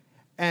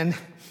 and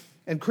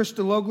Chris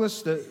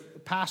DeLoglis, the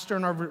pastor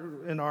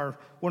in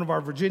one of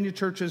our Virginia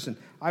churches, and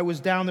I was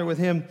down there with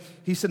him.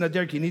 He said, now,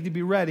 Derek, you need to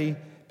be ready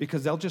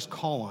because they'll just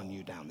call on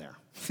you down there.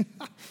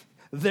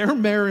 They're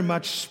very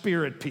much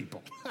spirit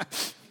people.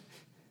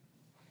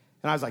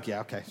 And I was like,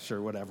 yeah, okay,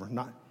 sure, whatever.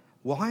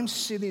 Well, I'm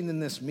sitting in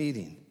this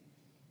meeting,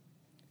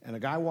 and a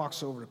guy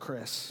walks over to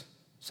Chris,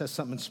 says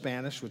something in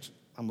Spanish, which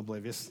I'm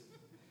oblivious,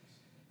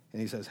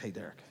 and he says, hey,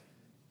 Derek,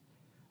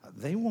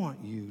 they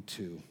want you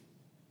to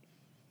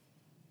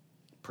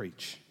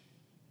preach.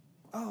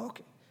 Oh,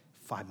 okay.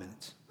 5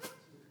 minutes.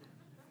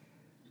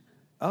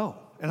 Oh,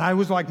 and I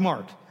was like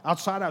Mark.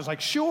 Outside, I was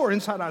like, sure.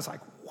 Inside, I was like,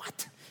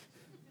 what?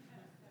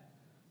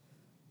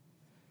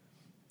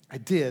 I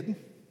did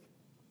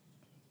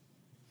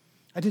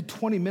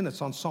 20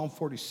 minutes on Psalm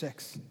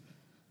 46,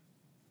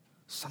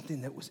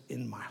 something that was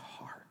in my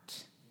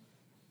heart.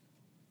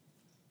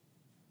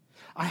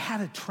 I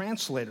had a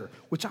translator,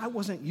 which I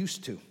wasn't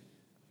used to.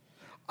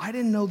 I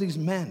didn't know these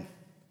men.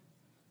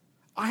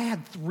 I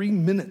had 3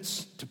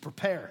 minutes to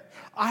prepare.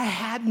 I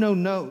had no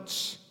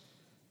notes.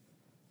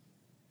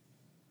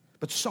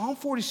 But Psalm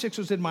 46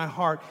 was in my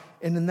heart,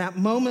 and in that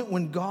moment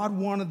when God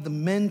wanted the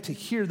men to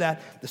hear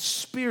that, the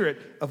Spirit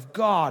of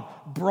God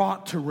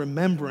brought to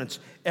remembrance,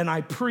 and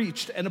I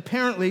preached, and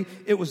apparently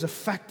it was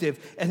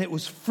effective, and it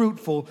was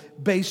fruitful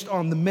based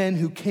on the men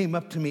who came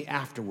up to me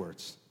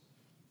afterwards.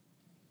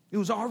 It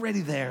was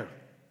already there,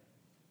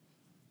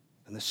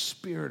 and the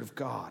Spirit of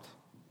God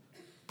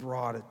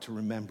brought it to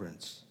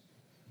remembrance.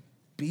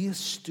 Be a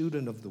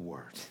student of the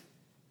Word.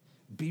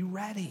 Be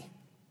ready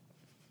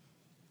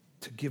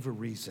to give a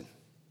reason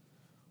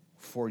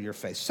for your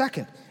faith.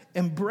 Second,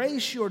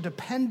 embrace your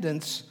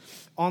dependence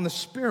on the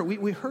Spirit.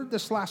 We heard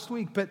this last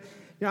week, but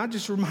I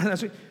just reminded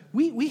us,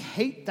 we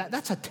hate that.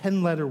 That's a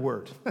 10-letter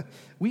word.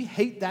 We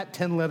hate that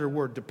 10-letter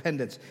word,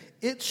 dependence.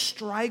 It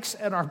strikes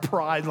at our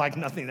pride like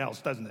nothing else,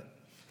 doesn't it?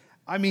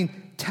 I mean,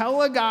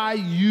 tell a guy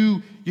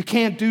you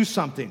can't do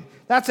something.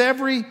 That's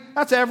every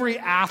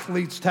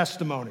athlete's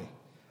testimony.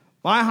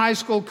 My high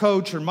school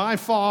coach or my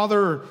father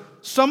or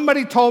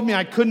somebody told me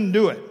I couldn't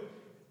do it.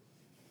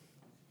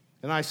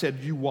 And I said,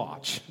 you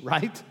watch,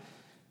 right?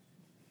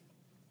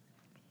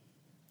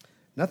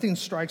 Nothing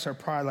strikes our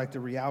pride like the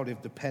reality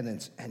of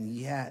dependence, and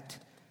yet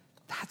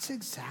that's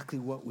exactly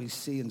what we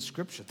see in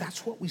Scripture.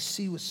 That's what we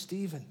see with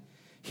Stephen.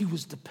 He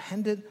was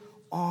dependent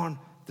on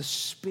the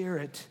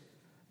Spirit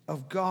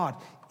of God.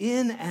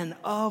 In and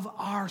of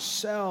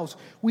ourselves,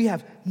 we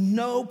have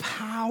no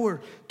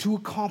power to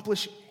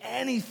accomplish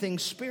anything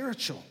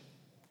spiritual.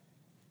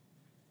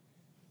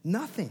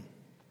 Nothing.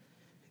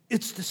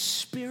 It's the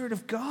Spirit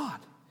of God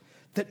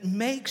that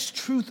makes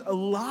truth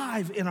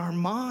alive in our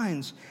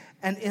minds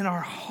and in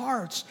our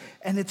hearts.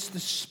 And it's the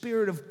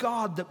Spirit of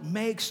God that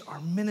makes our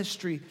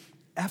ministry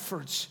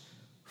efforts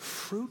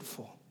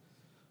fruitful.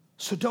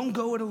 So don't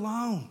go it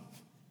alone.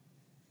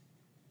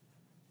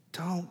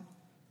 Don't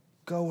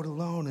go it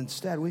alone.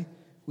 Instead, we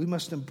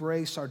must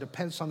embrace our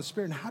dependence on the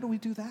Spirit. And how do we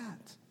do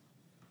that?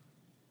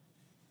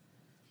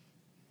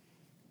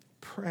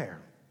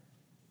 Prayer.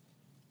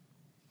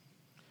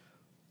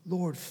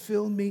 Lord,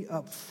 fill me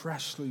up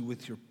freshly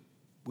with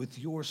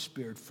your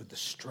Spirit for the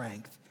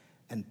strength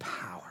and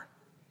power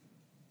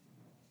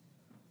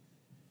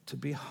to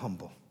be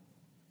humble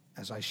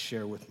as I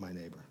share with my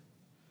neighbor,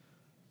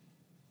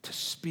 to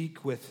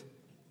speak with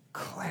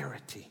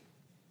clarity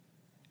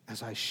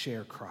as I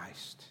share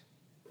Christ,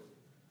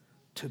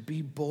 to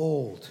be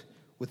bold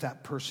with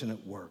that person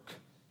at work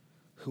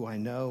who I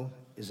know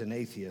is an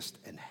atheist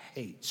and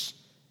hates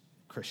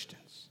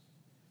Christians.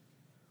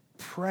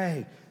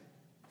 Pray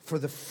for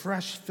the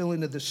fresh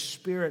filling of the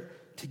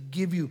Spirit to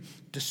give you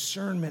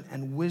discernment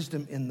and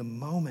wisdom in the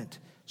moment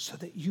so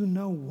that you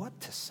know what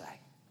to say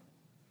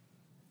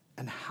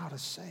and how to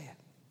say it.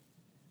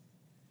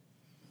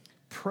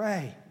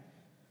 Pray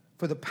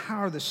for the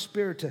power of the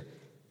Spirit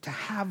to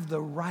have the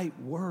right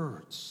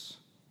words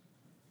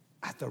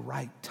at the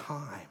right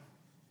time.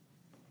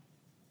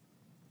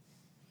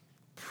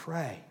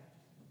 Pray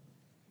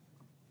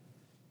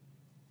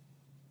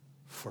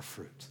for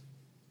fruit.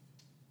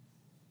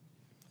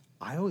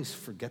 I always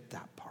forget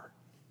that part.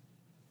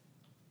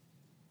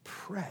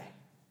 Pray.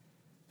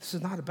 This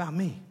is not about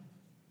me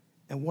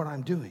and what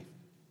I'm doing.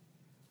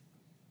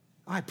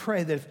 I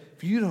pray that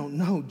if you don't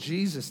know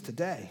Jesus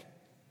today,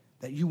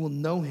 that you will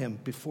know him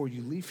before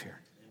you leave here.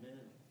 Amen.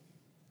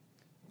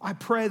 I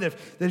pray that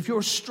if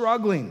you're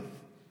struggling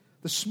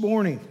this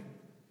morning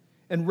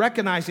and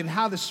recognizing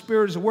how the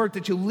Spirit is at work,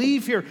 that you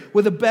leave here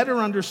with a better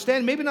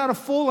understanding, maybe not a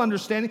full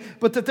understanding,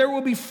 but that there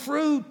will be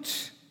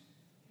fruit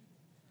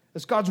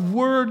as God's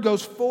word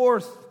goes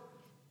forth.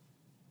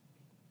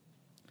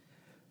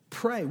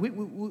 pray.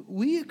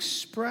 We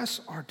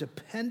express our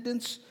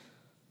dependence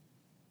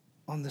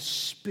on the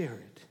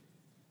Spirit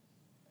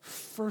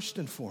first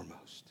and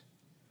foremost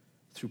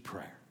through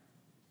prayer.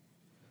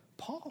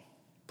 Paul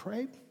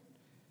prayed,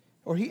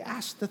 or he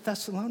asked the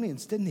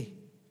Thessalonians, didn't he?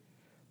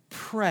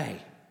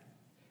 Pray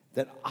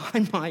that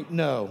I might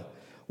know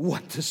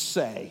what to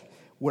say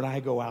when I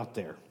go out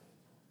there.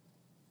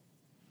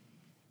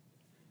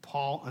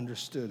 Paul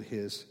understood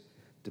his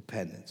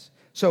dependence.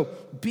 So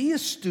be a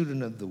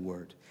student of the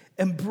Word.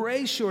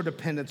 Embrace your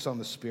dependence on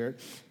the Spirit.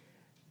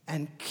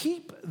 And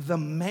keep the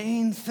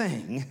main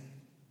thing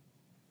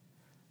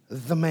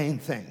the main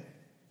thing.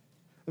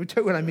 Let me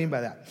tell you what I mean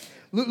by that.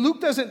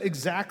 Luke doesn't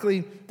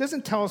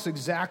tell us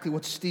exactly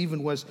what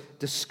Stephen was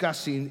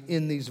discussing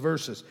in these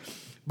verses.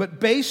 But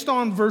based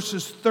on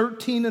verses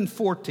 13 and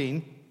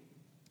 14,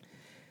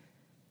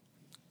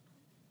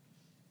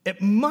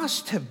 it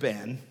must have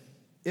been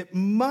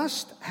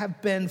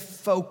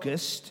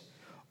focused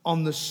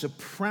on the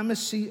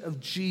supremacy of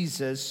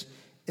Jesus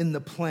in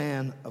the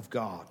plan of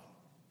God.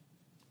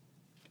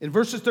 In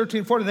verses 13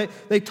 and 14,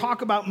 they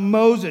talk about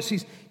Moses.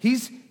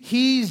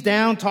 He's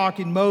down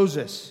talking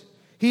Moses.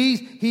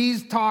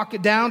 He's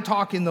down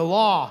talking the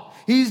law.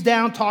 He's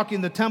down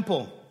talking the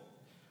temple.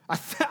 I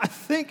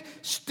think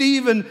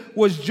Stephen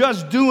was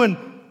just doing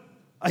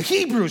a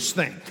Hebrews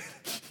thing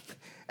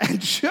and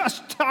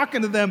just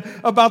talking to them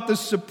about the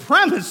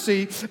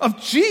supremacy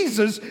of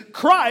Jesus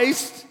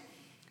Christ,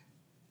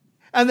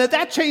 and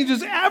that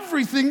changes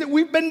everything that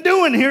we've been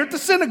doing here at the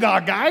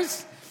synagogue,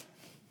 guys.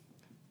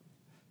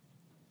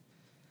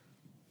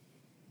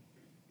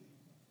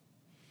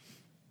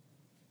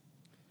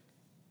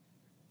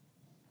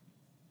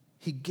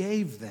 He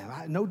gave them,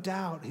 no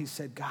doubt, he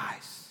said,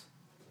 guys,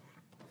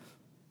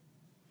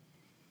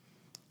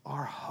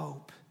 our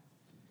hope,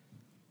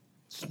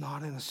 it's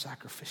not in a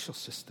sacrificial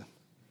system.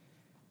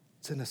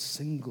 It's in a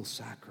single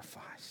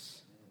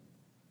sacrifice.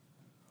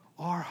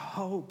 Our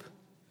hope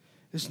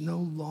is no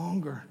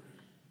longer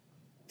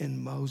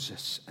in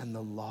Moses and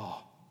the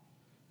law.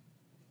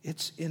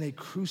 It's in a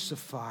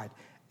crucified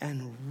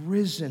and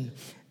risen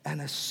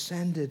and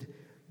ascended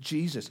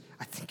Jesus.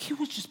 I think he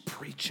was just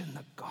preaching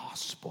the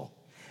gospel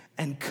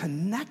and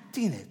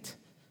connecting it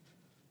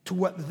to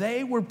what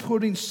they were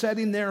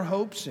setting their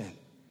hopes in,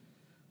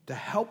 to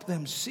help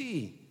them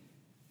see,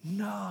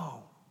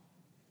 no,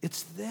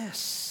 it's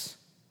this.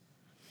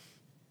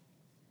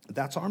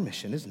 That's our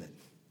mission, isn't it?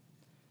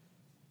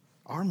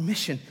 Our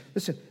mission,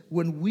 listen,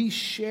 when we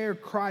share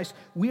Christ,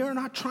 we are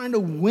not trying to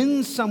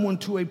win someone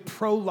to a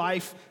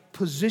pro-life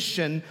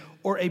position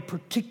or a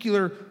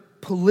particular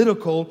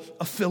political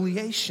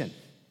affiliation.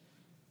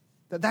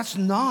 That's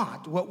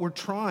not what we're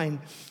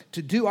trying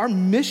to do. Our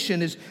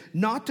mission is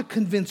not to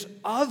convince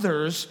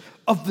others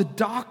of the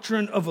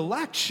doctrine of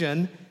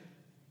election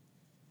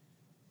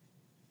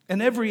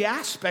and every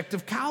aspect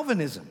of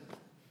Calvinism.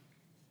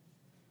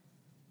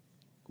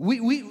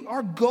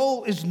 Our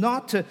goal is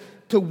not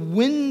to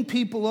win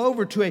people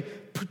over to a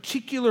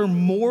particular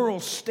moral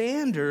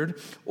standard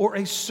or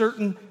a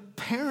certain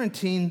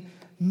parenting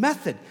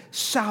method.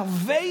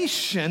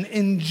 Salvation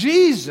in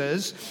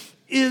Jesus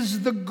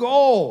is the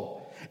goal.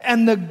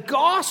 And the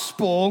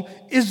gospel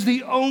is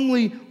the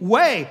only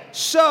way.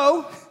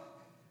 So,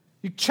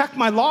 you check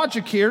my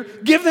logic here,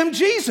 give them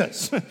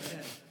Jesus. Amen.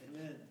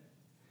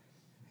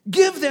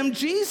 Give them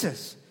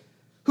Jesus,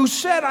 who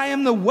said, I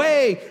am the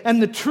way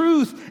and the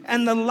truth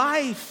and the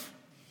life.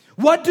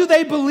 What do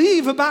they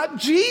believe about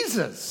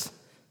Jesus?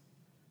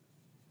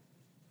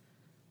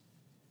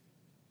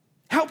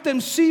 Help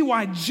them see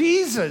why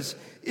Jesus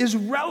is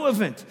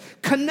relevant.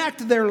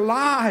 Connect their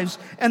lives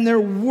and their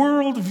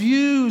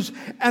worldviews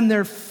and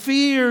their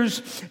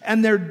fears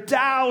and their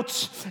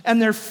doubts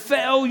and their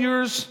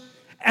failures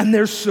and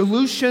their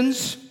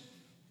solutions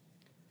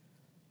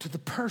to the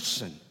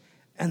person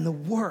and the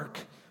work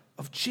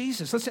of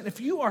Jesus. Listen,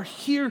 if you are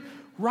here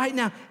right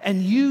now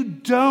and you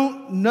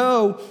don't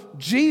know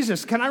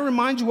Jesus, can I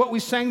remind you what we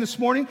sang this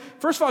morning?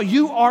 First of all,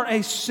 you are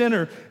a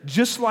sinner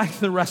just like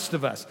the rest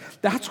of us.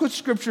 That's what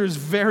Scripture is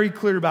very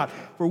clear about.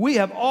 For we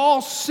have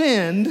all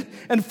sinned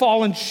and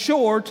fallen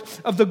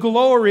short of the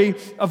glory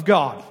of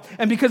God.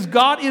 And because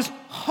God is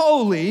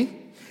holy,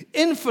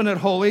 infinite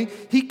holy,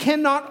 He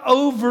cannot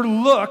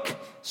overlook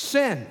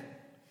sin.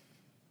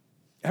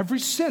 Every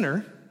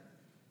sinner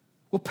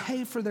will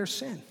pay for their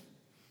sin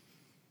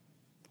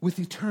with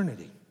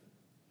eternity.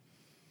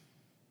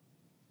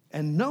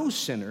 And no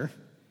sinner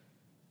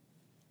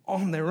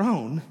on their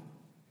own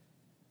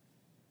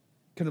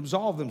can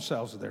absolve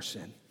themselves of their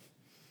sin.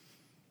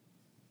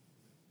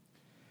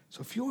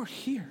 So if you're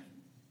here,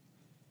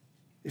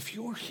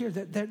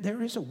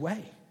 there is a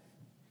way.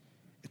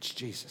 It's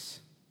Jesus,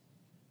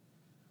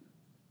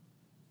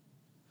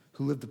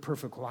 who lived the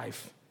perfect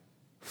life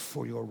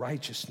for your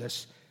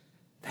righteousness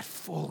that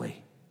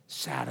fully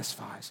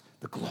satisfies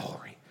the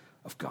glory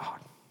of God.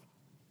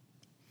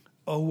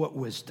 Oh, what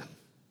wisdom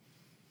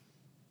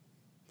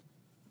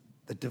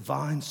that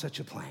divines such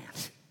a plan,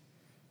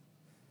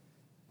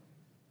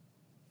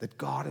 that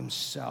God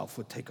Himself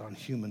would take on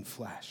human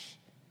flesh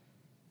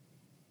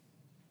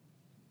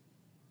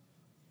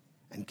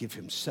and give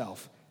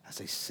himself as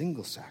a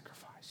single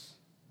sacrifice.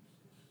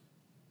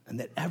 And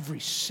that every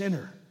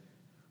sinner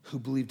who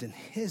believed in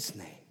his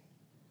name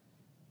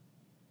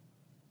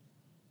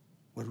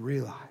would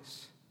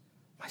realize,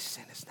 my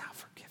sin is now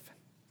forgiven.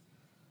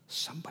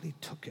 Somebody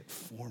took it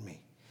for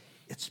me.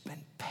 It's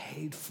been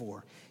paid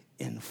for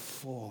in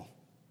full.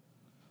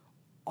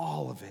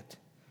 All of it.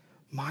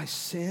 My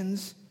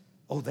sins,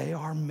 oh, they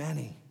are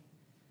many.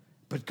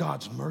 But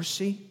God's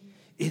mercy,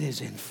 it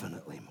is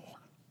infinitely more.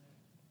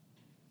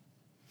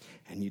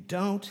 And you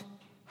don't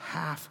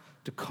have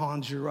to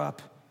conjure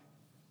up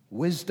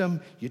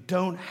wisdom. You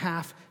don't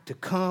have to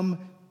come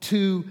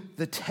to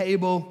the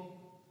table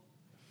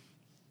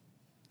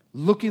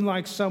looking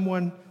like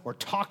someone or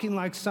talking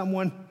like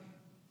someone.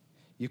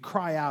 You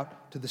cry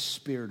out to the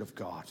Spirit of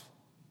God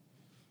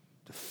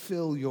to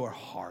fill your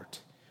heart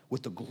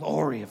with the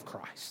glory of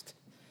Christ.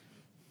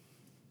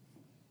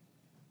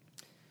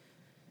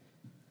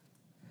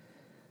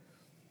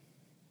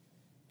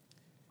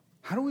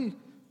 How do we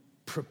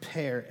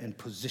prepare and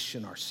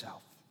position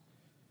ourselves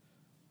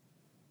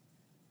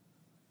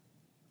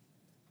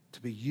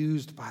to be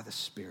used by the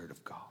Spirit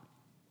of God?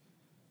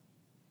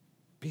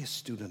 Be a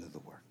student of the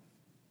Word.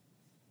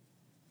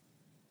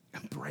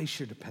 Embrace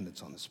your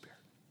dependence on the Spirit.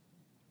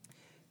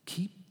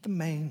 Keep the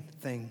main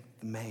thing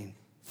the main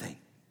thing.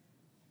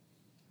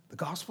 The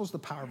gospel is the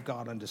power of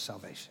God unto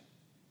salvation.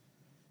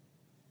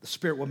 The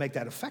Spirit will make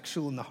that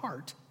effectual in the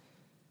heart,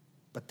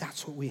 but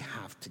that's what we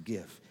have to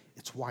give.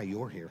 It's why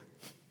you're here.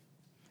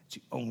 It's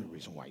the only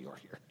reason why you're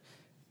here.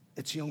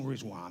 It's the only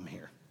reason why I'm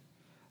here.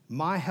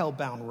 My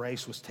hell-bound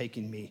race was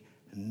taking me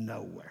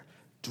nowhere.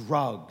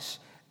 Drugs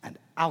and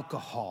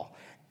alcohol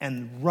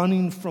and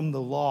running from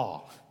the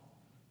law.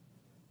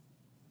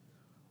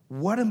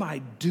 What am I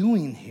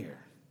doing here?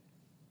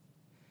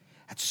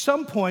 At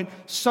some point,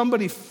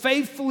 somebody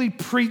faithfully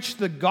preached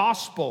the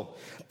gospel.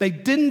 They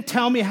didn't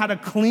tell me how to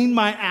clean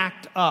my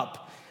act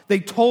up. They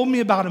told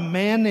me about a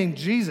man named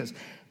Jesus.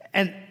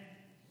 And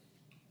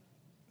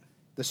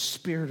the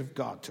Spirit of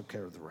God took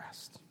care of the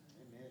rest.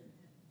 Amen.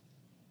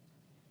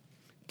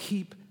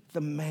 Keep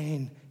the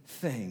main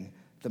thing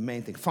the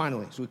main thing.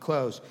 Finally, as we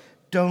close,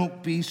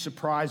 don't be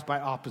surprised by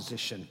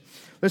opposition.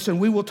 Listen,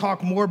 we will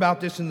talk more about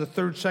this in the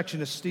third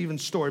section of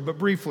Stephen's story, but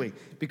briefly,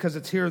 because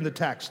it's here in the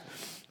text.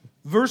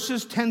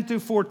 Verses 10 through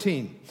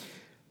 14.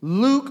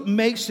 Luke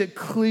makes it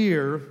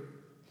clear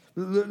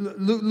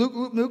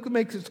that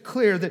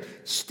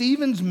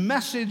Stephen's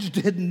message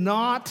did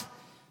not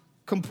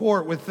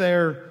comport with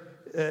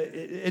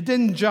it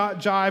didn't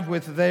jive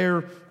with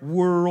their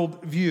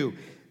worldview.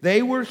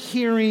 They were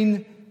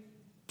hearing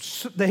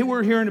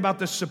about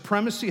the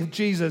supremacy of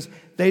Jesus.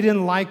 They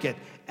didn't like it.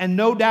 And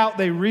no doubt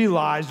they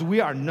realized we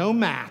are no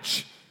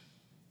match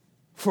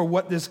for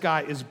what this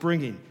guy is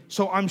bringing.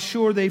 So I'm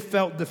sure they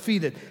felt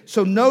defeated.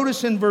 So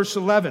notice in verse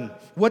 11,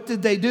 what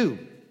did they do?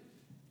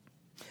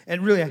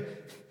 And really,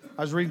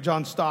 I was reading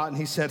John Stott, and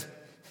he said,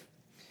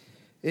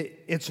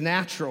 it's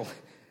natural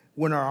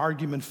when our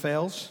argument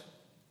fails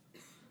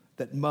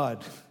that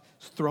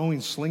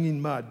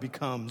slinging mud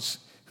becomes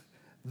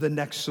the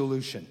next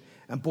solution.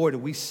 And boy, do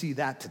we see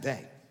that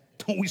today.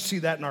 Don't we see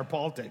that in our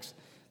politics?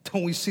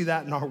 Don't we see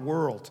that in our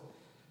world?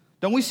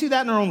 Don't we see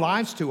that in our own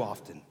lives too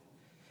often?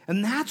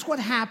 And that's what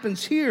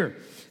happens here.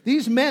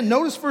 These men,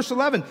 notice verse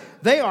 11,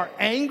 they are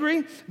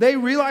angry. They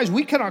realize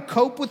we cannot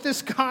cope with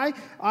this guy.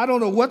 I don't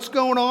know what's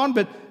going on,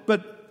 but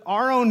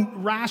our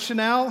own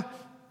rationale.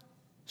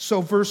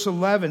 So verse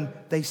 11,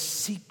 they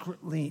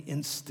secretly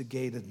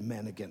instigated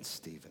men against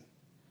Stephen.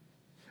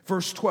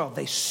 Verse 12,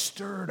 they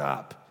stirred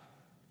up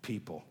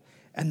people.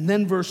 And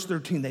then verse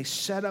 13, they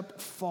set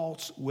up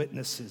false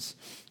witnesses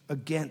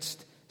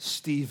against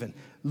Stephen.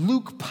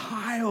 Luke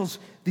piles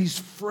these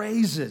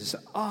phrases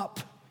up.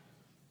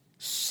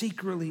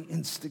 Secretly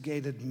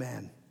instigated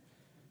men.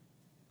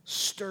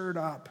 Stirred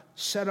up,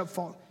 set up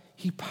false.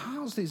 He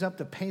piles these up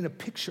to paint a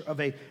picture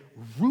of a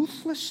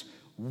ruthless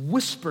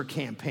whisper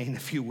campaign,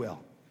 if you will.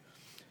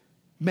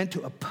 Meant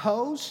to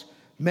oppose,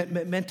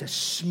 meant to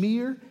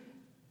smear,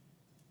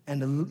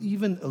 and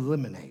even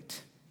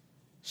eliminate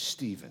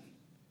Stephen.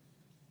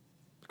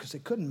 Because they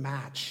couldn't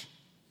match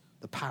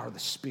the power of the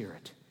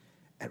Spirit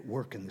at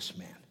work in this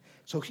man.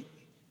 So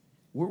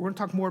we're going to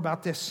talk more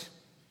about this,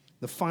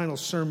 the final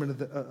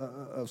sermon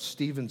of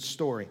Stephen's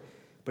story.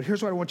 But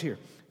here's what I want you to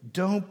hear.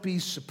 Don't be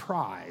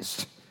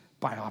surprised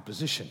by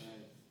opposition.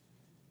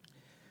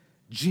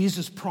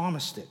 Jesus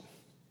promised it.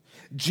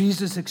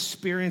 Jesus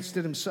experienced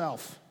it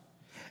himself.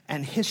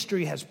 And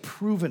history has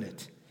proven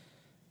it.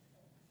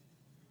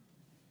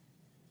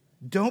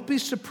 Don't be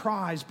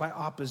surprised by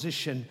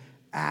opposition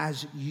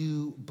as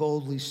you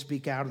boldly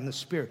speak out in the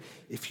Spirit.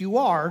 If you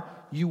are,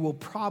 you will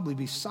probably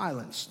be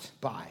silenced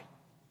by.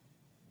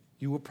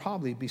 You will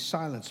probably be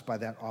silenced by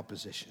that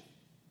opposition.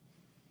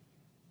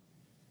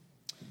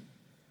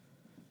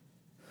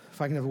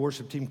 If I can have a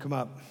worship team come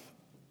up.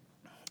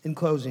 In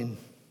closing,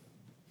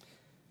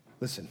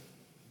 listen.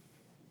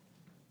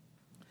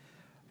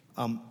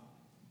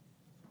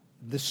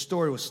 This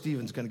story with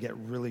Stephen's going to get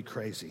really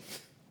crazy.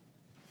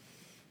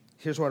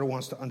 Here's what I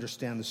want us to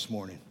understand this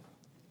morning.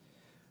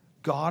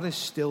 God is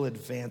still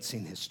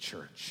advancing his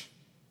church.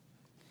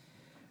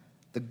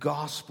 The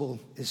gospel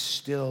is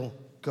still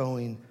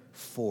going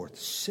forth.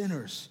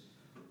 Sinners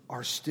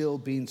are still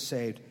being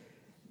saved.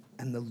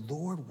 And the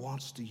Lord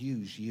wants to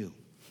use you.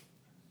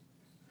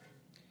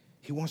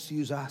 He wants to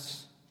use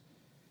us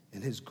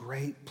in his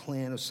great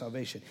plan of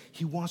salvation.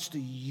 He wants to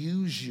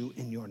use you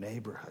in your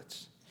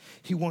neighborhoods.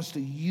 He wants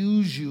to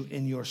use you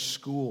in your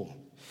school.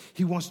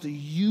 He wants to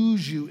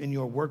use you in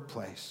your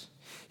workplace.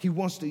 He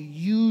wants to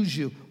use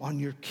you on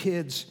your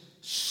kids'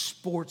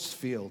 sports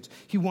fields.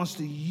 He wants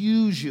to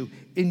use you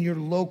in your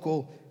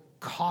local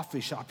coffee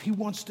shop. He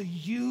wants to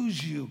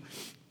use you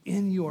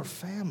in your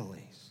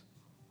families.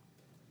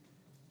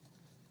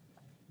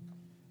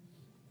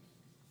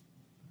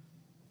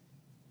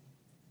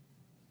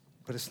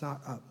 But it's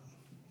not up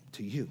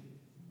to you,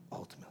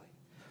 ultimately.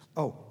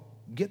 Oh,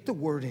 get the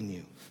word in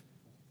you.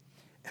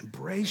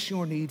 Embrace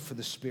your need for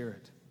the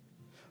Spirit.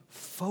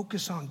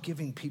 Focus on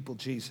giving people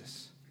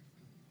Jesus.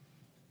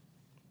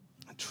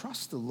 And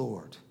trust the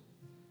Lord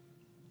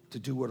to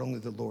do what only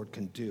the Lord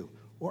can do.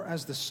 Or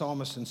as the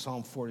psalmist in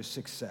Psalm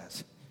 46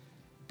 says,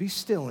 be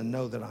still and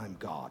know that I'm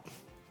God.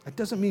 That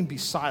doesn't mean be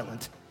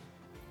silent.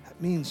 That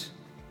means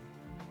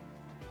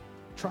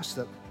trust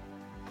that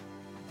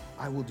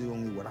I will do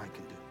only what I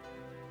can do.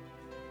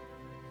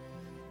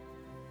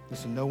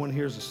 Listen, no one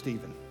here is a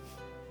Stephen.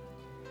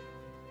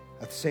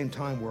 At the same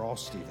time, we're all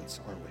Stephens,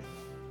 aren't we?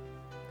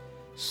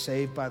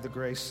 Saved by the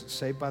grace,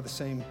 saved by the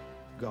same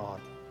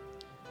God,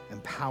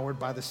 empowered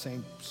by the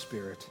same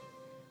Spirit,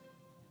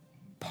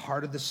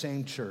 part of the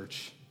same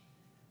church,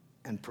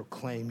 and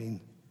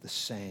proclaiming the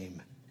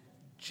same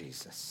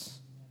Jesus.